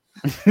season,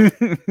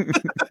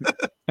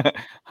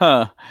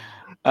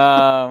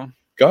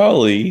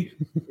 golly,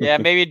 yeah,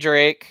 maybe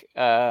Drake.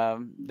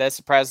 That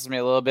surprises me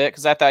a little bit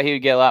because I thought he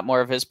would get a lot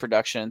more of his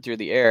production through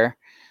the air,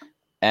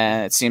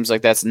 and it seems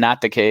like that's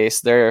not the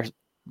case. They're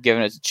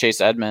giving it to Chase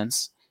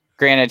Edmonds.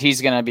 Granted,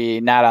 he's going to be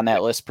not on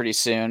that list pretty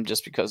soon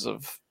just because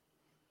of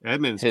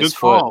Edmonds. His good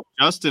call,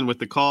 Justin, with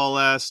the call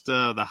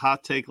the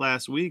hot take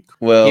last week.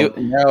 Well,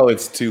 now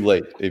it's too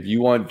late. If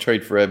you want to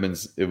trade for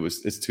Edmonds,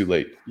 it's too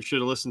late. You should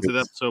have listened to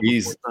that episode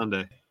before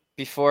Sunday.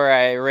 Before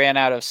I ran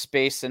out of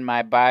space in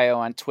my bio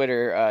on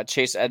Twitter,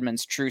 Chase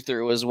Edmonds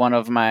Truther was one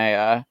of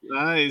my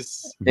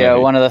nice. Yeah,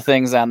 one of the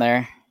things on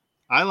there.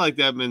 I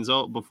liked Edmonds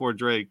before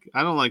Drake.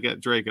 I don't like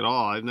Drake at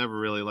all. I've never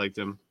really liked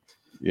him.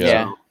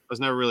 Yeah. So I was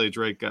never really a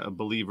Drake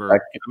believer.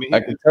 I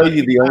can tell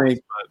you the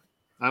only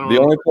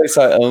place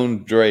I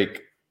owned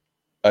Drake,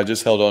 I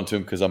just held on to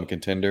him because I'm a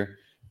contender,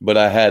 but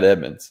I had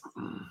Edmonds,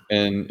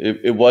 and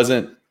it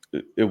wasn't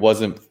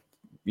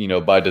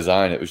by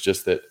design. It was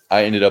just that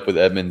I ended up with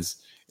Edmonds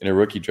in a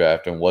rookie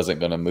draft and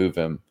wasn't going to move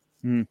him.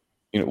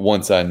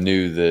 Once I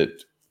knew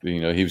that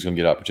he was going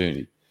to get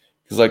opportunity,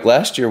 because like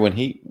last year when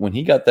he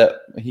got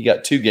he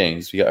got 2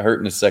 games. He got hurt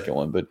in the second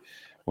one, but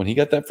when he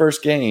got that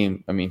first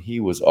game, I mean, he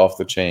was off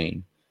the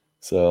chain.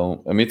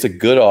 So, I mean, it's a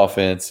good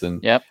offense,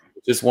 and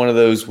just one of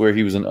those where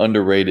he was an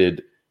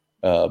underrated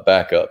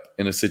backup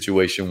in a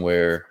situation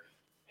where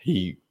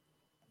he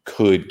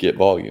could get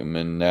volume,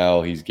 and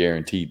now he's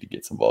guaranteed to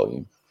get some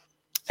volume.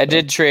 So. I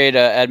did trade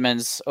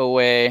Edmonds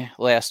away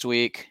last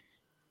week,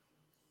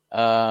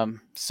 so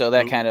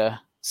that kind of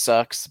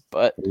sucks.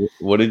 But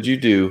what did you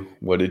do?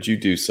 What did you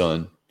do,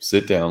 son?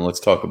 Sit down. Let's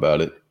talk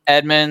about it.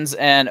 Edmonds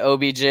and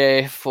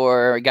OBJ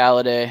for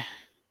Galladay.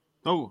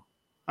 Oh,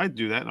 I'd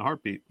do that in a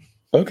heartbeat.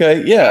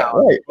 Okay, yeah,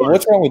 right.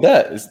 What's wrong with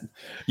that?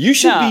 You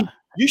should be.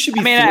 You should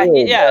be. I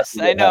mean, yes,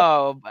 I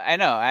know.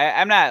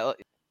 I'm not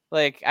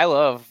like I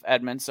love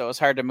Edmonds, so it's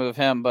hard to move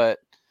him. But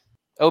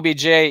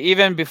OBJ,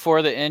 even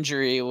before the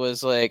injury,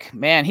 was like,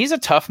 man, he's a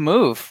tough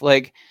move.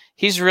 Like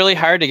he's really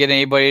hard to get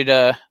anybody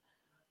to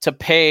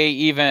pay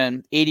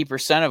even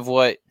 80% of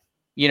what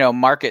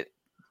market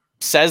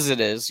says it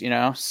is.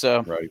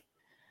 So right.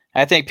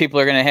 I think people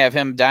are going to have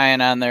him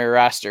dying on their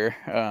roster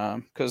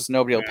because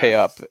nobody will pay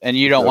up, and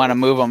you don't want to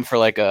move him for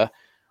like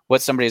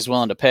what somebody's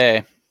willing to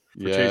pay.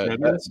 Yeah,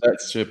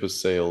 that ship has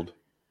sailed.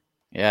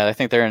 Yeah, I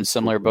think they're in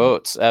similar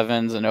boats,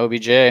 Evans and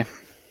OBJ.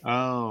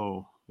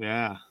 Oh,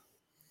 yeah.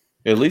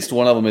 At least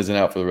one of them isn't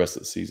out for the rest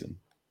of the season.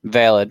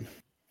 Valid.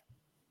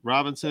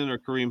 Robinson or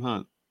Kareem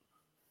Hunt?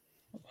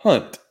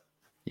 Hunt.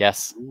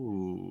 Yes.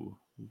 Ooh,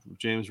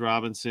 James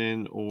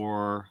Robinson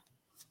or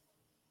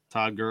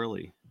Todd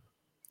Gurley?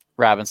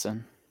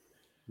 Robinson.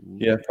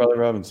 Yeah, probably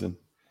Robinson.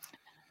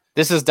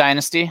 This is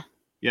Dynasty?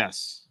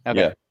 Yes. Okay.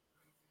 Yeah.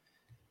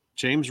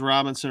 James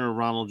Robinson or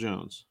Ronald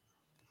Jones?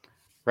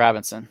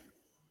 Robinson.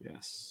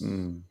 Yes.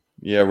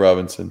 Yeah,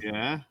 Robinson.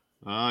 Yeah.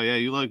 Oh, yeah.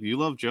 You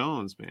love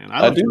Jones, man.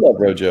 I do love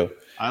Rojo.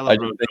 I love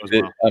Rojo as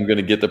well. I'm going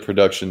to get the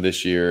production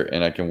this year,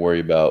 and I can worry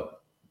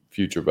about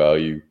future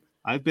value.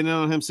 I've been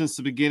on him since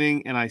the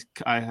beginning, and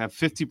I have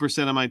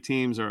 50% of my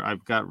teams, or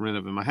I've got rid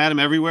of him. I had him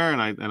everywhere,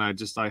 and I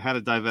had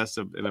to divest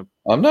him.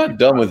 I'm not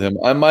done with him.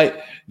 I might.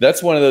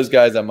 That's one of those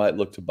guys I might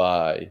look to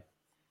buy.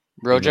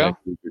 Rojo.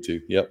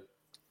 Yep.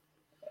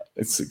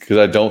 It's because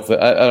I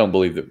don't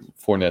believe that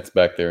Fournette's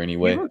back there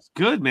anyway. He looks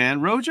good, man.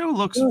 Rojo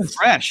looks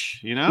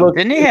fresh. Look,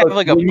 didn't he have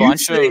like a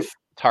bunch of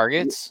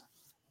targets?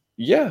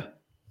 Yeah.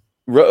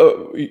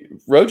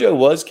 Rojo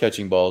was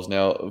catching balls.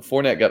 Now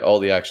Fournette got all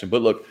the action,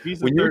 but look,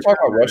 when you were talking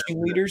about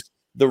rushing leaders,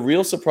 the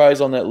real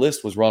surprise on that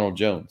list was Ronald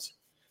Jones.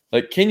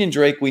 Like Kenyon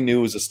Drake, we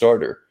knew was a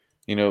starter.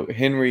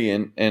 Henry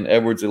and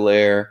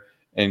Edwards-Helaire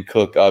and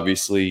Cook,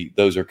 obviously,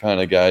 those are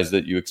kind of guys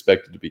that you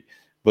expected to be.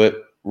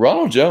 But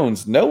Ronald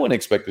Jones, no one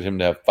expected him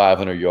to have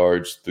 500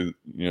 yards through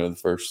the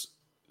first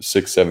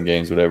 6-7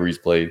 games, whatever he's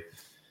played.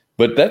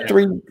 But that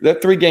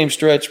three game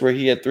stretch where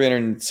he had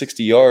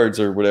 360 yards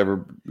or whatever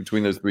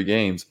between those 3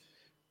 games.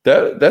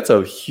 That's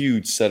a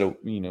huge set of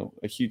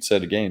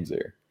games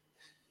there.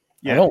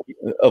 Yeah.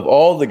 Of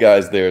all the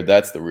guys there,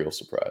 that's the real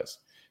surprise.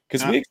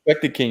 Because we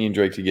expected Kenyon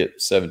Drake to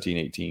get 17,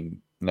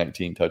 18,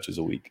 19 touches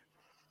a week.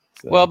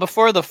 So. Well,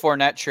 before the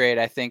Fournette trade,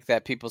 I think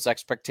that people's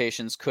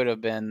expectations could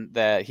have been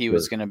that he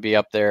was going to be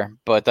up there.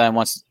 But then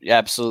once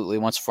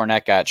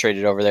Fournette got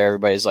traded over there,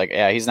 everybody's like,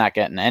 yeah, he's not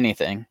getting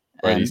anything.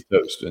 Right, he's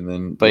toast.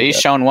 But he's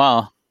shown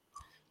well.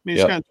 I mean,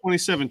 he's got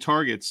 27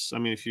 targets. I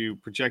mean, if you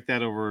project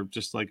that over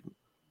just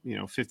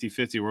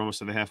 50-50, we're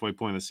almost at the halfway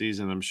point of the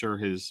season. I'm sure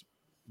his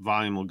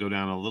volume will go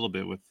down a little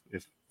bit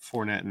if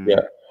Fournette and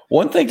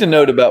One thing to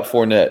note about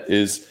Fournette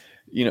is,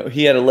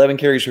 he had 11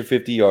 carries for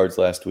 50 yards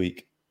last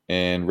week,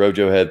 and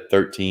Rojo had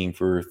 13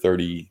 for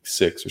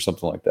 36 or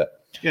something like that.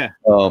 Yeah.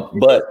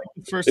 But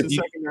first and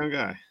second round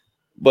guy.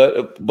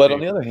 But on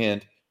the other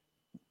hand,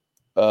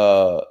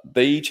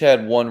 they each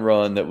had one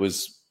run that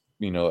was,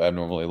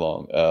 abnormally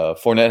long.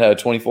 Fournette had a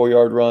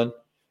 24-yard run,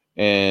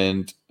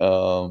 and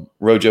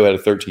Rojo had a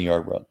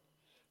 13-yard run.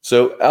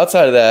 So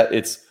outside of that,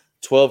 it's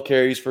 12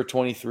 carries for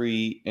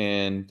 23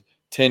 and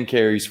 10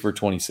 carries for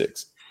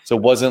 26. So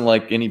it wasn't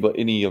like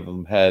any of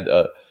them had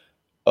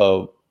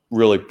a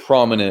really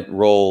prominent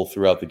role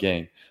throughout the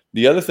game.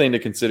 The other thing to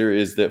consider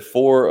is that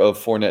 4 of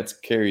Fournette's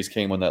carries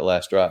came on that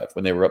last drive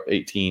when they were up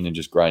 18 and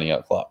just grinding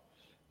out clock.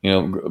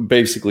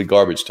 Basically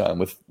garbage time.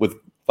 With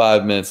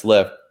 5 minutes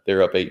left,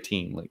 they're up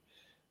 18.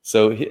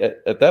 So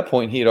at that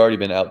point, he had already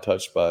been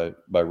out-touched by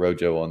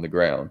Rojo on the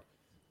ground.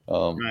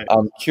 Right.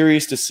 I'm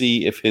curious to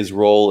see if his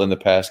role in the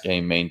pass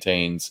game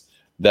maintains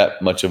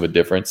that much of a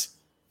difference,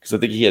 because I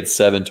think he had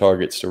 7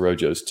 targets to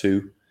Rojo's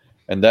 2,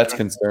 and that's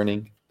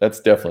concerning. That's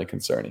definitely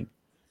concerning.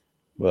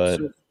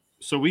 But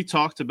so we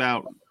talked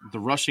about the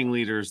rushing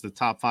leaders, the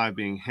top 5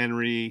 being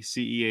Henry,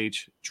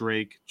 CEH,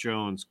 Drake,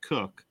 Jones,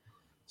 Cook.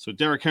 So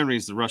Derrick Henry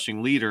is the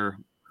rushing leader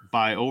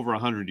by over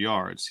 100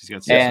 yards. He's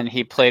got 6. And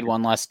he played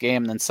one less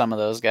game than some of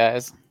those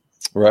guys.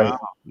 Right. Wow,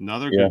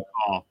 another good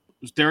call.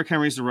 Derrick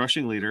Henry is the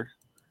rushing leader.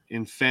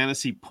 In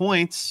fantasy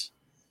points,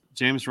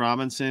 James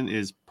Robinson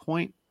is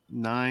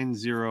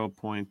 0.90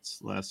 points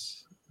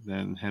less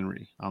than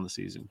Henry on the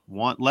season.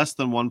 Less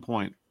than 1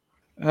 point.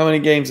 How many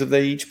games have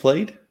they each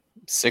played?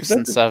 6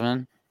 and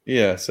 7.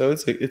 Yeah, so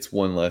it's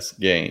one less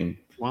game.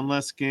 One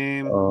less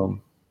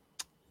game.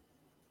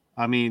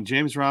 I mean,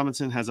 James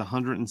Robinson has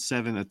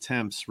 107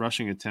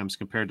 rushing attempts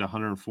compared to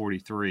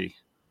 143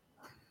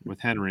 with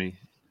Henry.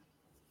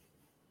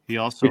 He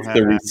also has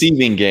the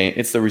receiving game.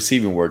 It's the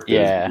receiving work.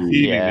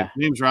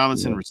 James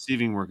Robinson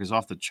receiving work is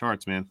off the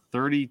charts, man.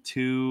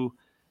 32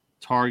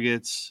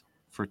 targets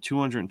for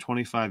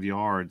 225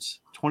 yards,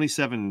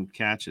 27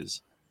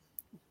 catches.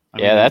 I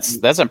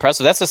mean, that's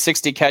impressive. That's a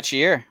 60 catch a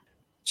year.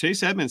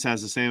 Chase Edmonds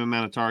has the same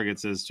amount of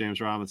targets as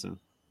James Robinson.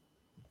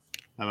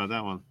 How about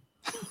that one?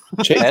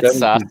 That's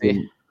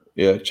saucy.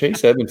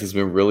 Chase Edmonds has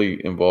been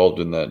really involved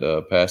in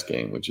that pass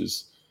game, which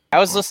is. I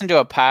was listening to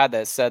a pod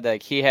that said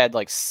that he had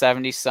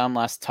 70 some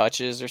less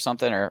touches or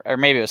something, or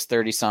maybe it was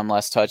 30 some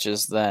less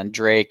touches than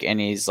Drake, and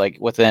he's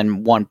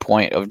within 1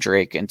 point of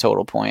Drake in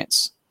total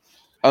points.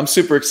 I'm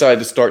super excited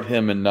to start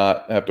him and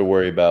not have to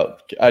worry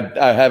about.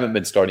 I haven't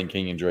been starting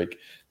Kenyon Drake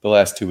the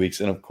last 2 weeks,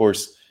 and of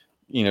course,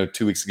 2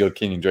 weeks ago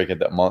Kenyon Drake had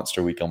that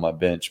monster week on my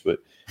bench, but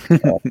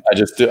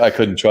I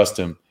couldn't trust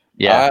him.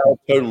 Yeah, I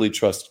totally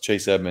trust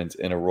Chase Edmonds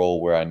in a role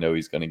where I know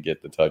he's going to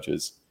get the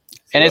touches.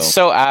 And it's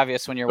so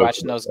obvious when you're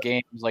watching those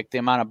games, the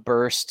amount of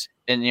burst,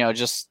 and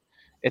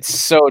it's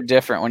so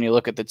different when you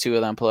look at the two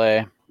of them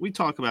play. We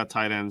talk about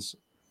tight ends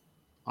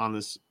on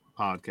this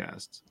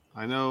podcast.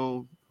 I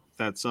know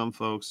that some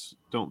folks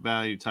don't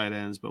value tight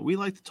ends, but we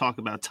like to talk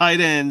about tight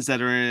ends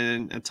that are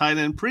in a tight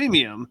end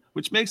premium,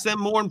 which makes them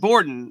more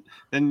important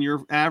than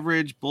your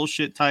average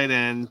bullshit tight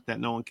end that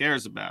no one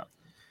cares about.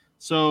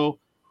 So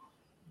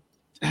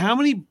how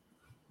many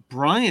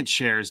Bryant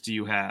shares do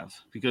you have?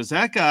 Because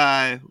that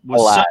guy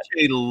was such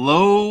a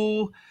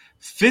low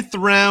 5th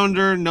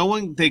rounder.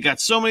 They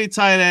got so many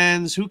tight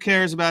ends. Who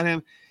cares about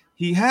him?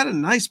 He had a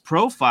nice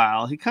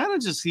profile. He kind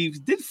of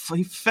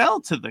he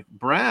fell to the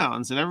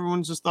Browns, and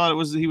everyone just thought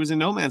he was in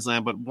no man's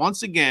land. But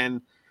once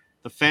again,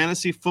 the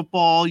fantasy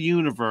football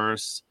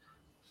universe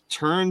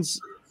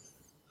turns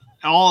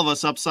all of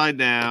us upside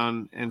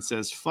down and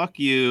says, fuck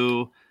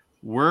you.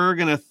 We're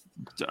going to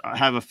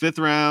have a 5th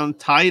round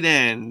tight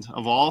end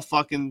of all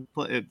fucking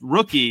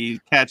rookie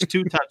catch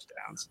 2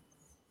 touchdowns.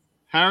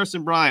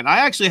 Harrison Bryant. I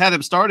actually had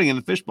him starting in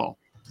the fishbowl.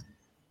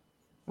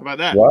 How about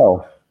that?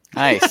 Wow.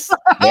 Nice.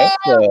 That's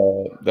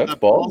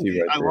ballsy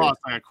right I there. lost.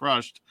 I got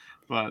crushed,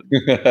 but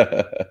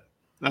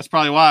that's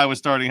probably why I was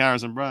starting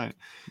Harrison Bryant.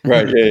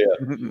 Right. Yeah.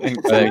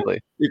 Exactly.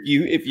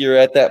 If you're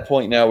at that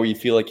point now where you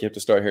feel like you have to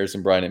start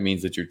Harrison Bryant, it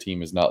means that your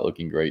team is not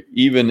looking great.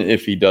 Even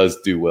if he does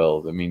do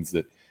well, that means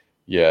that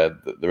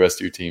the rest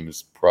of your team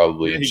is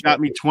probably. He got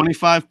me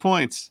 25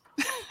 points.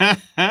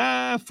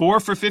 4 for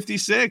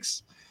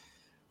 56.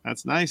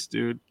 That's nice,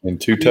 dude.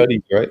 And 2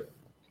 tutties, right?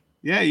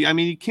 Yeah, I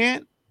mean, you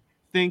can't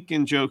think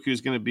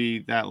Njoku's going to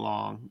be that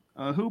long.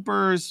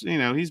 Hooper's,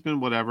 he's been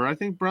whatever. I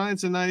think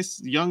Bryant's a nice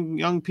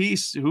young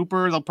piece.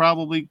 Hooper, they'll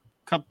probably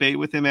cut bait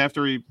with him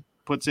after he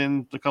puts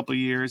in a couple of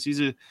years.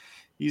 He's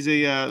he's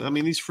a. I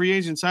mean, these free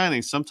agent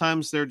signings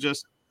sometimes they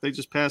just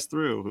pass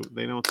through.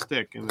 They don't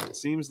stick, and it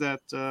seems that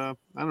I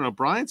don't know.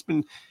 Bryant's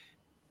been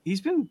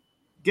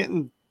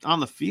getting on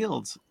the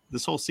field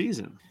this whole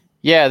season.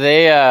 Yeah,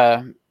 they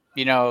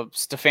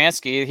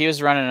Stefanski, he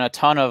was running a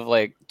ton of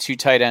like 2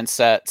 tight end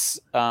sets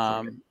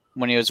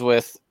when he was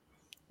with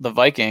the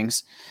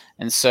Vikings,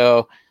 and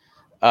so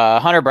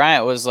Hunter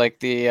Bryant was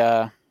like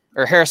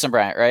or Harrison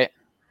Bryant, right?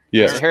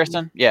 Yes.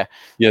 Harrison? Yeah.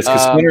 Yes,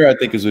 because Spinner, I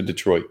think, is with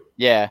Detroit.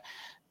 Yeah.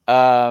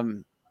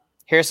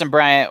 Harrison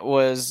Bryant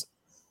was,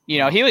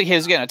 he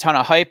was getting a ton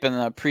of hype in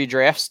the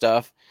pre-draft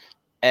stuff,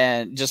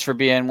 and just for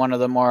being one of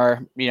the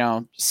more,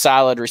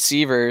 solid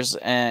receivers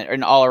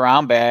and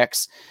all-around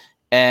backs.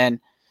 And,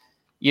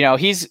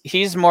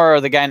 he's more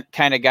of the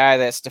kind of guy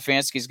that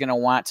Stefanski's going to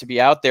want to be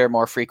out there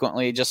more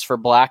frequently just for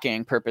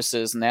blocking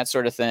purposes and that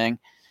sort of thing.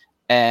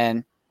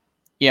 And,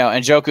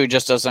 and Njoku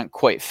just doesn't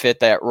quite fit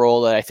that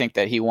role that I think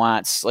that he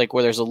wants, like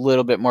where there's a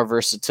little bit more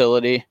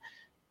versatility.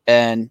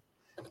 And,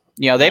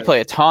 they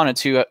play a ton of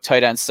 2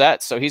 tight end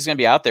sets, so he's going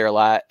to be out there a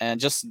lot. And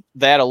just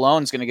that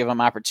alone is going to give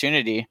him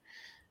opportunity.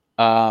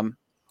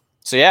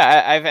 So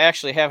yeah, I've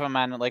actually have him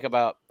on like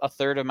about a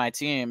third of my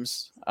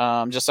teams,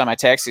 just on my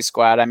taxi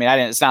squad. I mean,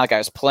 it's not like I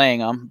was playing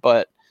him,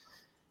 but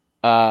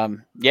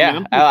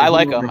yeah, I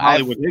like him.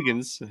 Hollywood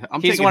Higgins.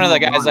 He's one of the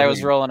guys I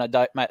was rolling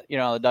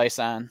the dice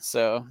on.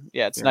 So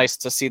yeah, it's nice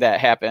to see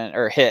that happen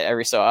or hit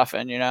every so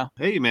often.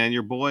 Hey man,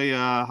 your boy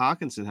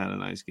Hawkinson had a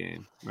nice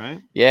game,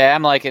 right? Yeah,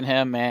 I'm liking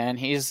him, man.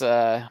 He's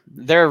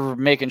they're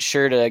making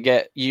sure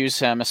to use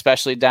him,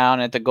 especially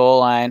down at the goal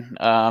line.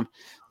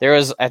 There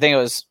was, I think it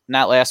was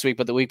not last week,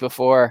 but the week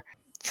before,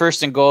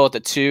 1st and goal at the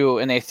 2,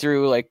 and they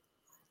threw like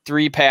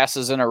 3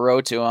 passes in a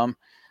row to him.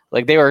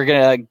 Like they were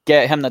going to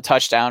get him the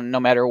touchdown no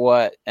matter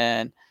what.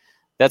 And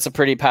that's a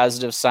pretty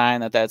positive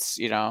sign that's,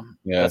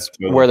 that's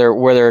where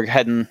they're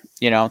heading,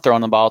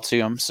 throwing the ball to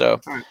him.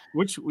 So all right.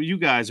 Which are you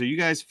guys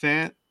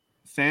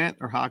Fant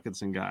or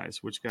Hawkinson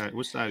guys? Which side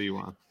are you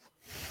on?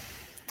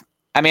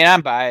 I mean,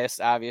 I'm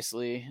biased,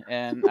 obviously,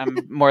 and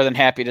I'm more than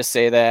happy to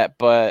say that,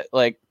 but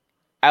like,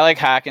 I like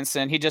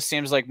Hawkinson. He just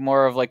seems like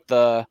more of like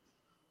the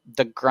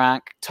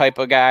Gronk type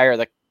of guy, or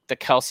the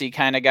Kelsey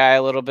kind of guy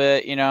a little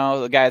bit,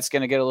 the guy that's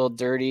going to get a little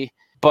dirty.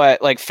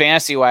 But like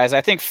fantasy wise,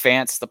 I think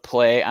Fant's the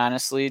play,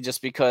 honestly,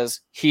 just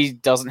because he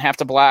doesn't have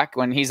to block.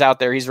 When he's out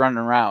there, he's running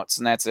routes,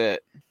 and that's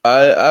it.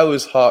 I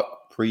was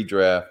Hawk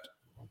pre-draft,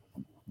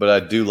 but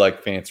I do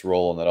like Fant's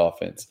role in that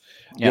offense.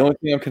 The only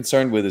thing I'm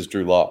concerned with is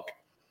Drew Lock.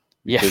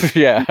 Yeah.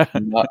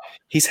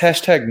 He's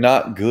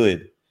 #not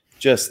good.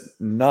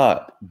 Just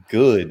not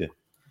good.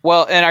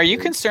 Well, and are you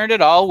concerned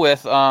at all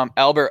with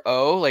Albert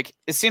O? Like,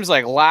 it seems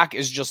like Locke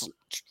is just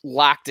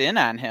locked in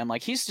on him.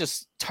 Like, he's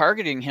just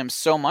targeting him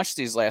so much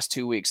these last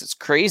 2 weeks. It's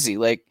crazy.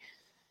 Like,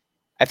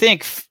 I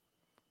think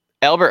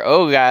Albert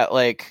O got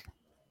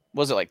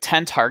was it like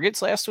 10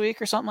 targets last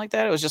week or something like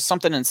that? It was just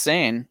something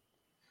insane.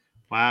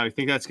 Wow, you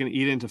think that's going to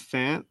eat into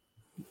Fant?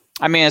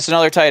 I mean, it's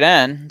another tight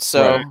end,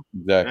 so right,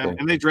 exactly.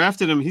 And they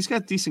drafted him. He's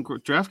got decent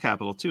draft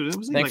capital too. I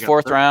think like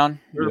 4th round,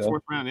 3rd or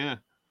 4th round, yeah.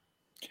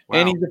 Wow.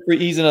 And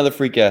he's another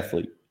freak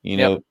athlete.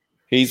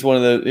 He's one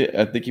of the.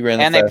 I think he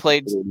ran. And they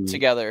played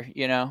together.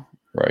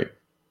 Right.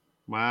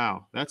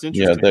 Wow, that's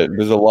interesting. Yeah,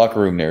 there's a locker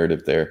room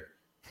narrative there.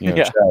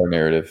 Shower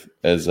narrative,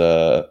 as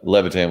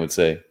Levitan would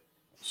say.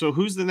 So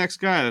who's the next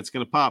guy that's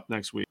going to pop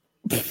next week?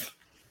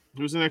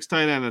 Who's the next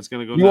tight end that's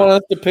going to go? You want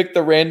us to pick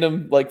the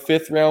random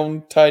 5th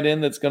round tight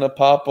end that's going to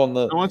pop on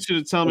the? I want you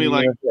to tell me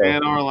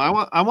Dan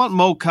Arlen. I want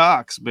Mo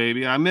Cox,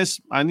 baby. I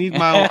need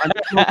Mo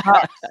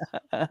Cox.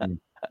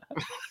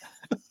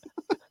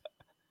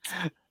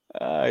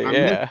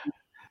 Yeah.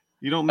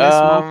 You don't miss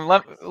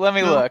Mo? Let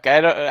me look. I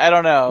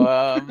don't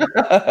know.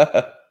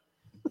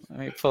 Let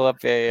me pull up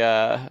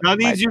I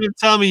need you to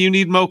tell me you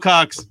need Mo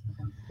Cox.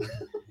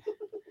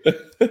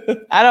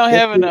 I don't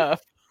have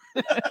enough.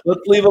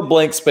 Let's leave a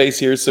blank space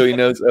here so he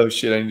knows. Oh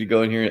shit! I need to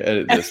go in here and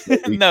edit this.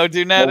 No,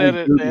 do not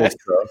edit that.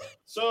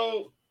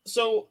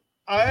 So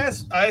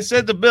I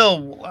said to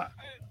Bill,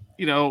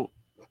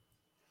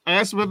 I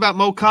asked him about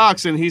Mo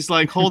Cox, and he's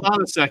like, "Hold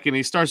on a second."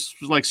 He starts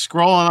like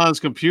scrolling on his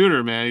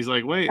computer, man. He's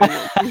like, "Wait,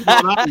 what's going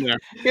on there?"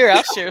 Here,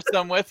 I'll share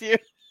some with you.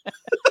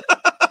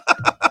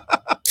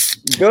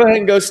 Go ahead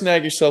and go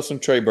snag yourself some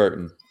Trey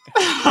Burton.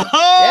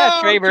 Yeah,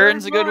 Trey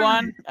Burton's a good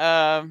one.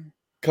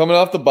 Coming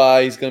off the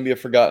bye, he's going to be a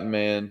forgotten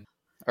man.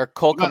 Or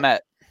Cole Kmet.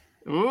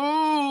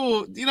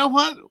 Ooh, you know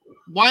what?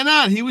 Why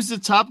not? He was the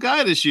top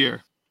guy this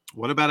year.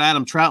 What about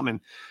Adam Troutman?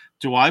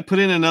 Do I put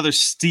in another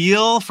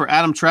steal for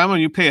Adam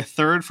Troutman? You pay a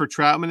third for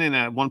Troutman in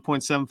at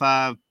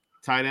 1.75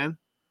 tight end?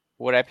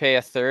 Would I pay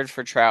a third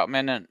for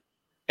Troutman? And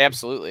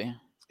absolutely.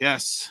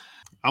 Yes.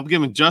 I'm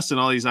giving Justin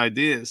all these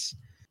ideas.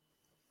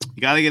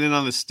 You got to get in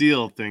on the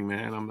steal thing,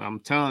 man. I'm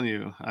telling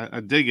you, I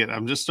dig it.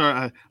 I'm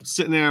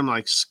sitting there. I'm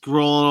like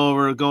going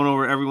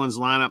over everyone's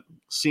lineup,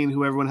 seeing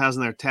who everyone has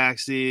in their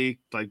taxi,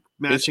 like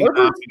matching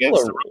up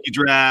against the rookie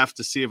draft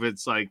to see if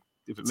it's like,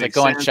 if it makes like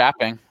going sense.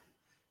 shopping.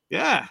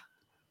 Yeah.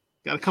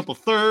 Got a couple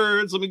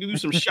thirds. Let me do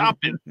some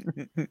shopping,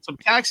 some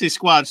taxi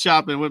squad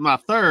shopping with my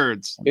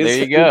thirds. There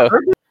you go.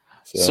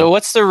 So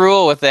what's the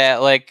rule with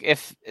that? Like,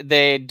 if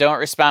they don't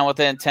respond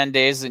within 10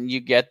 days, and you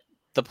get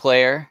the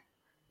player,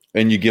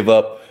 and you give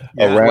up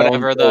a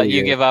round, whatever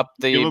you give up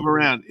a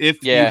round.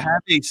 If you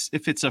have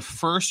if it's a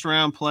first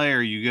round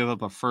player, you give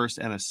up a first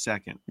and a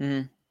second.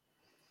 Mm-hmm.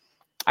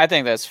 I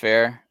think that's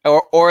fair.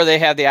 Or they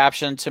have the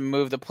option to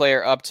move the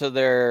player up to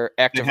their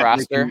active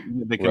roster.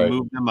 They can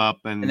move them up,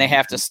 and they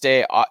have to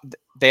stay.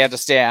 They have to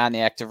stay on the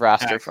active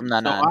roster from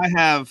then on. I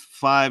have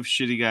 5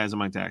 shitty guys on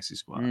my taxi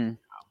squad.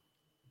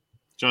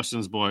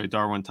 Justin's boy,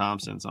 Darwin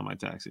Thompson's on my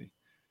taxi.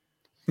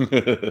 You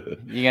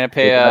gonna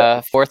pay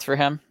a fourth for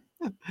him?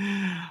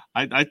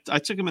 I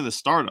took him in the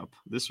startup.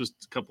 This was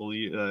a couple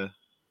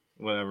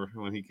whatever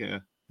when he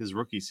his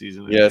rookie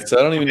season. Yeah, so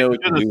I don't even know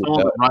what to do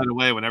with that. Right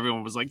away when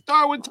everyone was like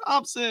Darwin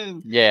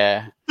Thompson.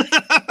 Yeah,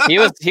 he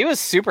was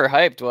super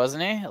hyped,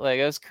 wasn't he? Like,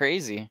 it was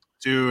crazy.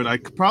 Dude, I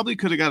probably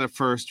could have got a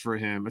first for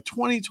him, a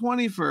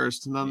 2020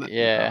 first, and on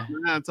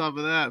top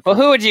of that. Well,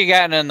 who would you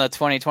gotten in the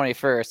 2020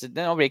 first?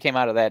 Nobody came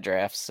out of that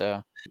draft,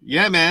 so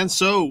yeah, man.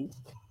 So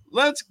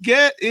let's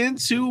get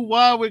into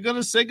why we're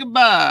gonna say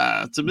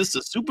goodbye to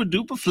Mr. Super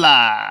Duper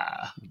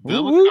Fly,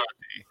 Bill McCarthy,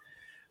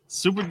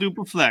 Super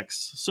Duper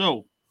Flex.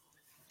 So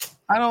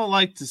I don't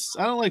like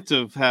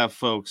to have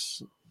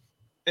folks.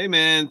 Hey,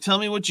 man, tell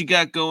me what you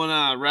got going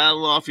on.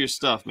 Rattle off your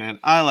stuff, man.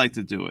 I like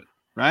to do it.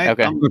 Right?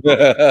 Okay.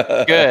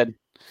 Good.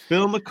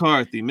 Bill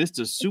McCarthy,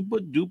 Mr. Super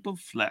Duper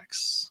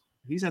Flex.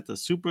 He's at the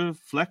Super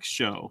Flex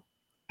Show,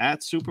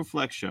 at Super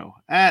Flex Show,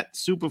 at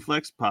Super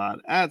Flex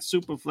Pod, at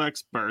Super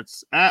Flex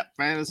Burts, at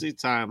Fantasy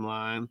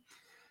Timeline,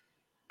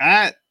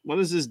 at what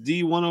is this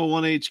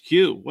D101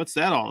 HQ? What's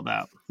that all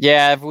about?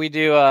 Yeah, if we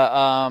do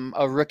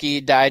a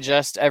rookie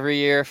digest every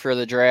year for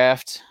the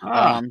draft.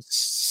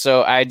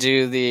 So I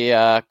do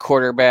the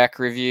quarterback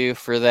review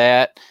for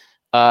that.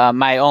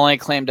 My only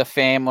claim to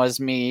fame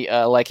was me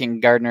liking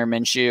Gardner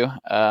Minshew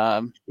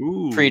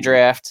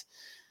pre-draft.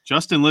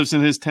 Justin lives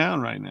in his town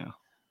right now.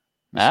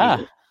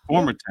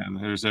 Former town.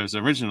 His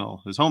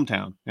original, his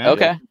hometown. Yeah.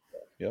 Okay.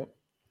 Yep.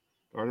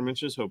 Gardner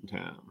Minshew's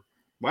hometown.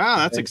 Wow,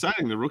 that's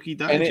exciting. The rookie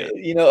digest.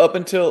 And up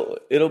until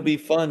it'll be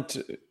fun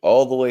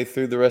all the way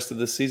through the rest of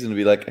the season to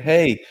be like,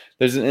 hey,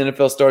 there's an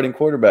NFL starting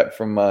quarterback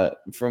from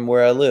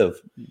where I live.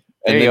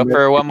 There you go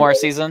for one more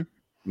season.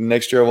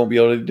 Next year I won't be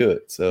able to do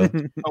it. So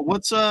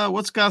what's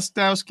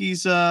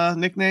Gostowski's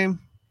nickname?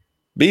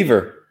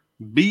 Beaver.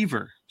 Do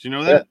you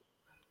know that?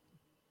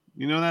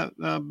 You know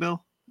that,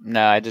 Bill?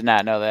 No, I did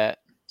not know that.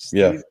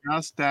 Steve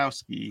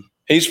Gostowski.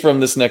 He's from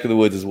this neck of the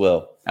woods as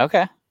well.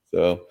 Okay.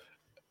 So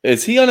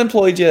is he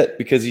unemployed yet?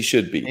 Because he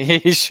should be.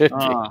 He should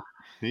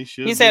be.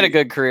 He's had a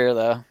good career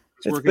though.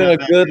 It's been a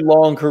good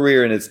long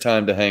career, and it's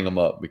time to hang him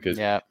up because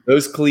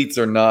those cleats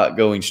are not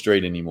going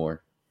straight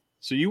anymore.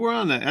 So you were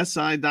on the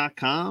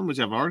SI.com, which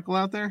have an article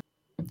out there?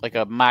 Like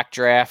a mock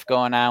draft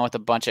going on with a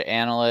bunch of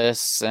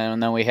analysts,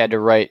 and then we had to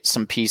write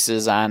some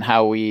pieces on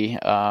how we,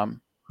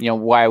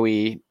 why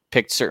we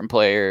picked certain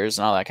players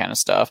and all that kind of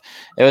stuff.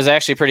 It was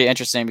actually pretty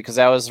interesting because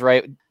that was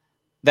right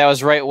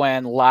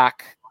when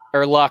Luck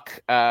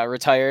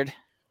retired.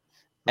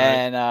 Right.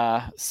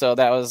 And so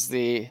that was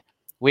we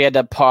had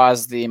to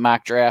pause the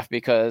mock draft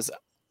because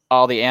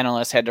all the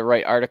analysts had to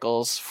write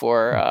articles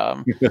for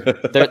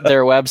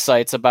their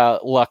websites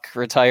about Luck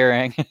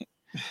retiring.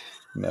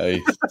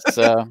 Nice.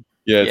 So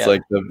it's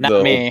like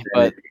not me,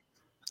 but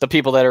the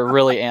people that are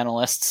really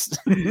analysts.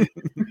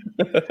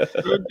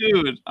 So,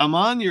 dude, I'm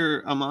on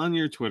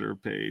your Twitter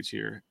page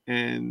here,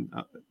 and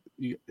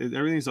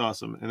everything's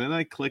awesome. And then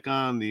I click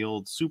on the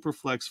old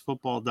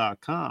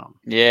superflexfootball.com.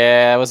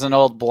 Yeah, it was an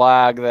old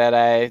blog that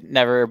I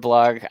never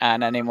blog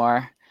on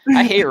anymore.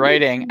 I hate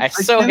writing. I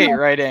hate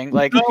writing.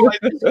 Like,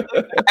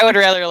 I would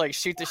rather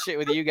shoot the shit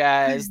with you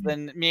guys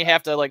than me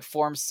have to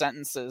form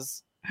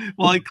sentences.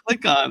 Well, I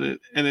click on it,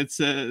 and it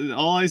says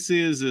all I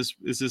see is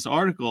this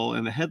article,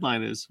 and the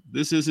headline is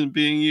 "This isn't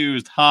being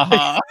used." Ha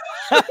ha.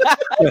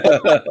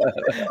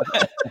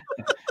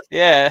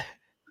 Yeah.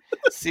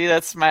 See,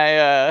 that's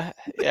my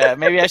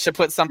maybe I should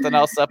put something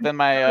else up in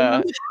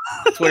my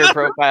Twitter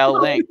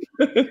profile link.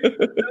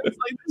 It's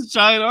like this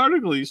giant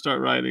article you start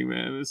writing,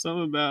 man. There's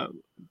something about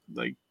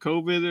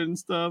COVID and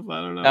stuff.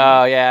 I don't know.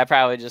 Oh yeah, I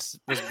probably just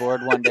was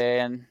bored one day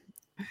and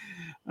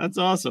that's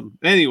awesome.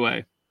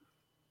 Anyway,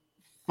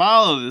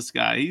 follow this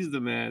guy. He's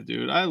the man,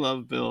 dude. I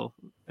love Bill.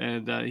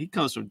 And he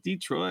comes from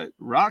Detroit,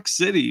 Rock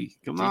City.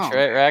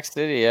 Detroit, Rock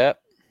City,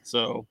 yep.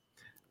 So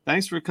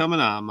thanks for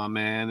coming on, my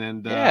man.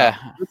 And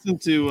listen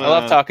to I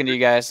love talking to you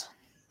guys.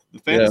 The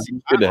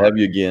Fantasy good to have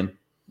you again.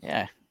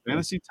 Yeah.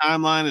 Fantasy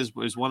Timeline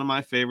is one of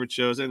my favorite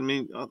shows. I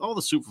mean, all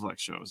the Superflex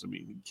shows. I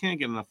mean, you can't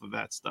get enough of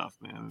that stuff,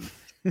 man.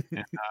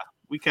 And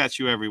we catch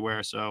you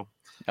everywhere. So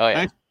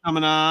thanks for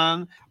coming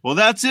on. Well,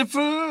 that's it for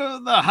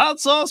the Hot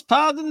Sauce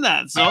Pod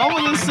tonight. So I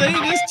want to say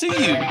this to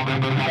you.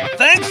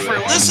 Thanks for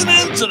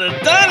listening to the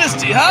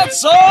Dynasty Hot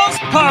Sauce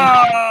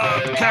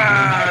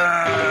Podcast.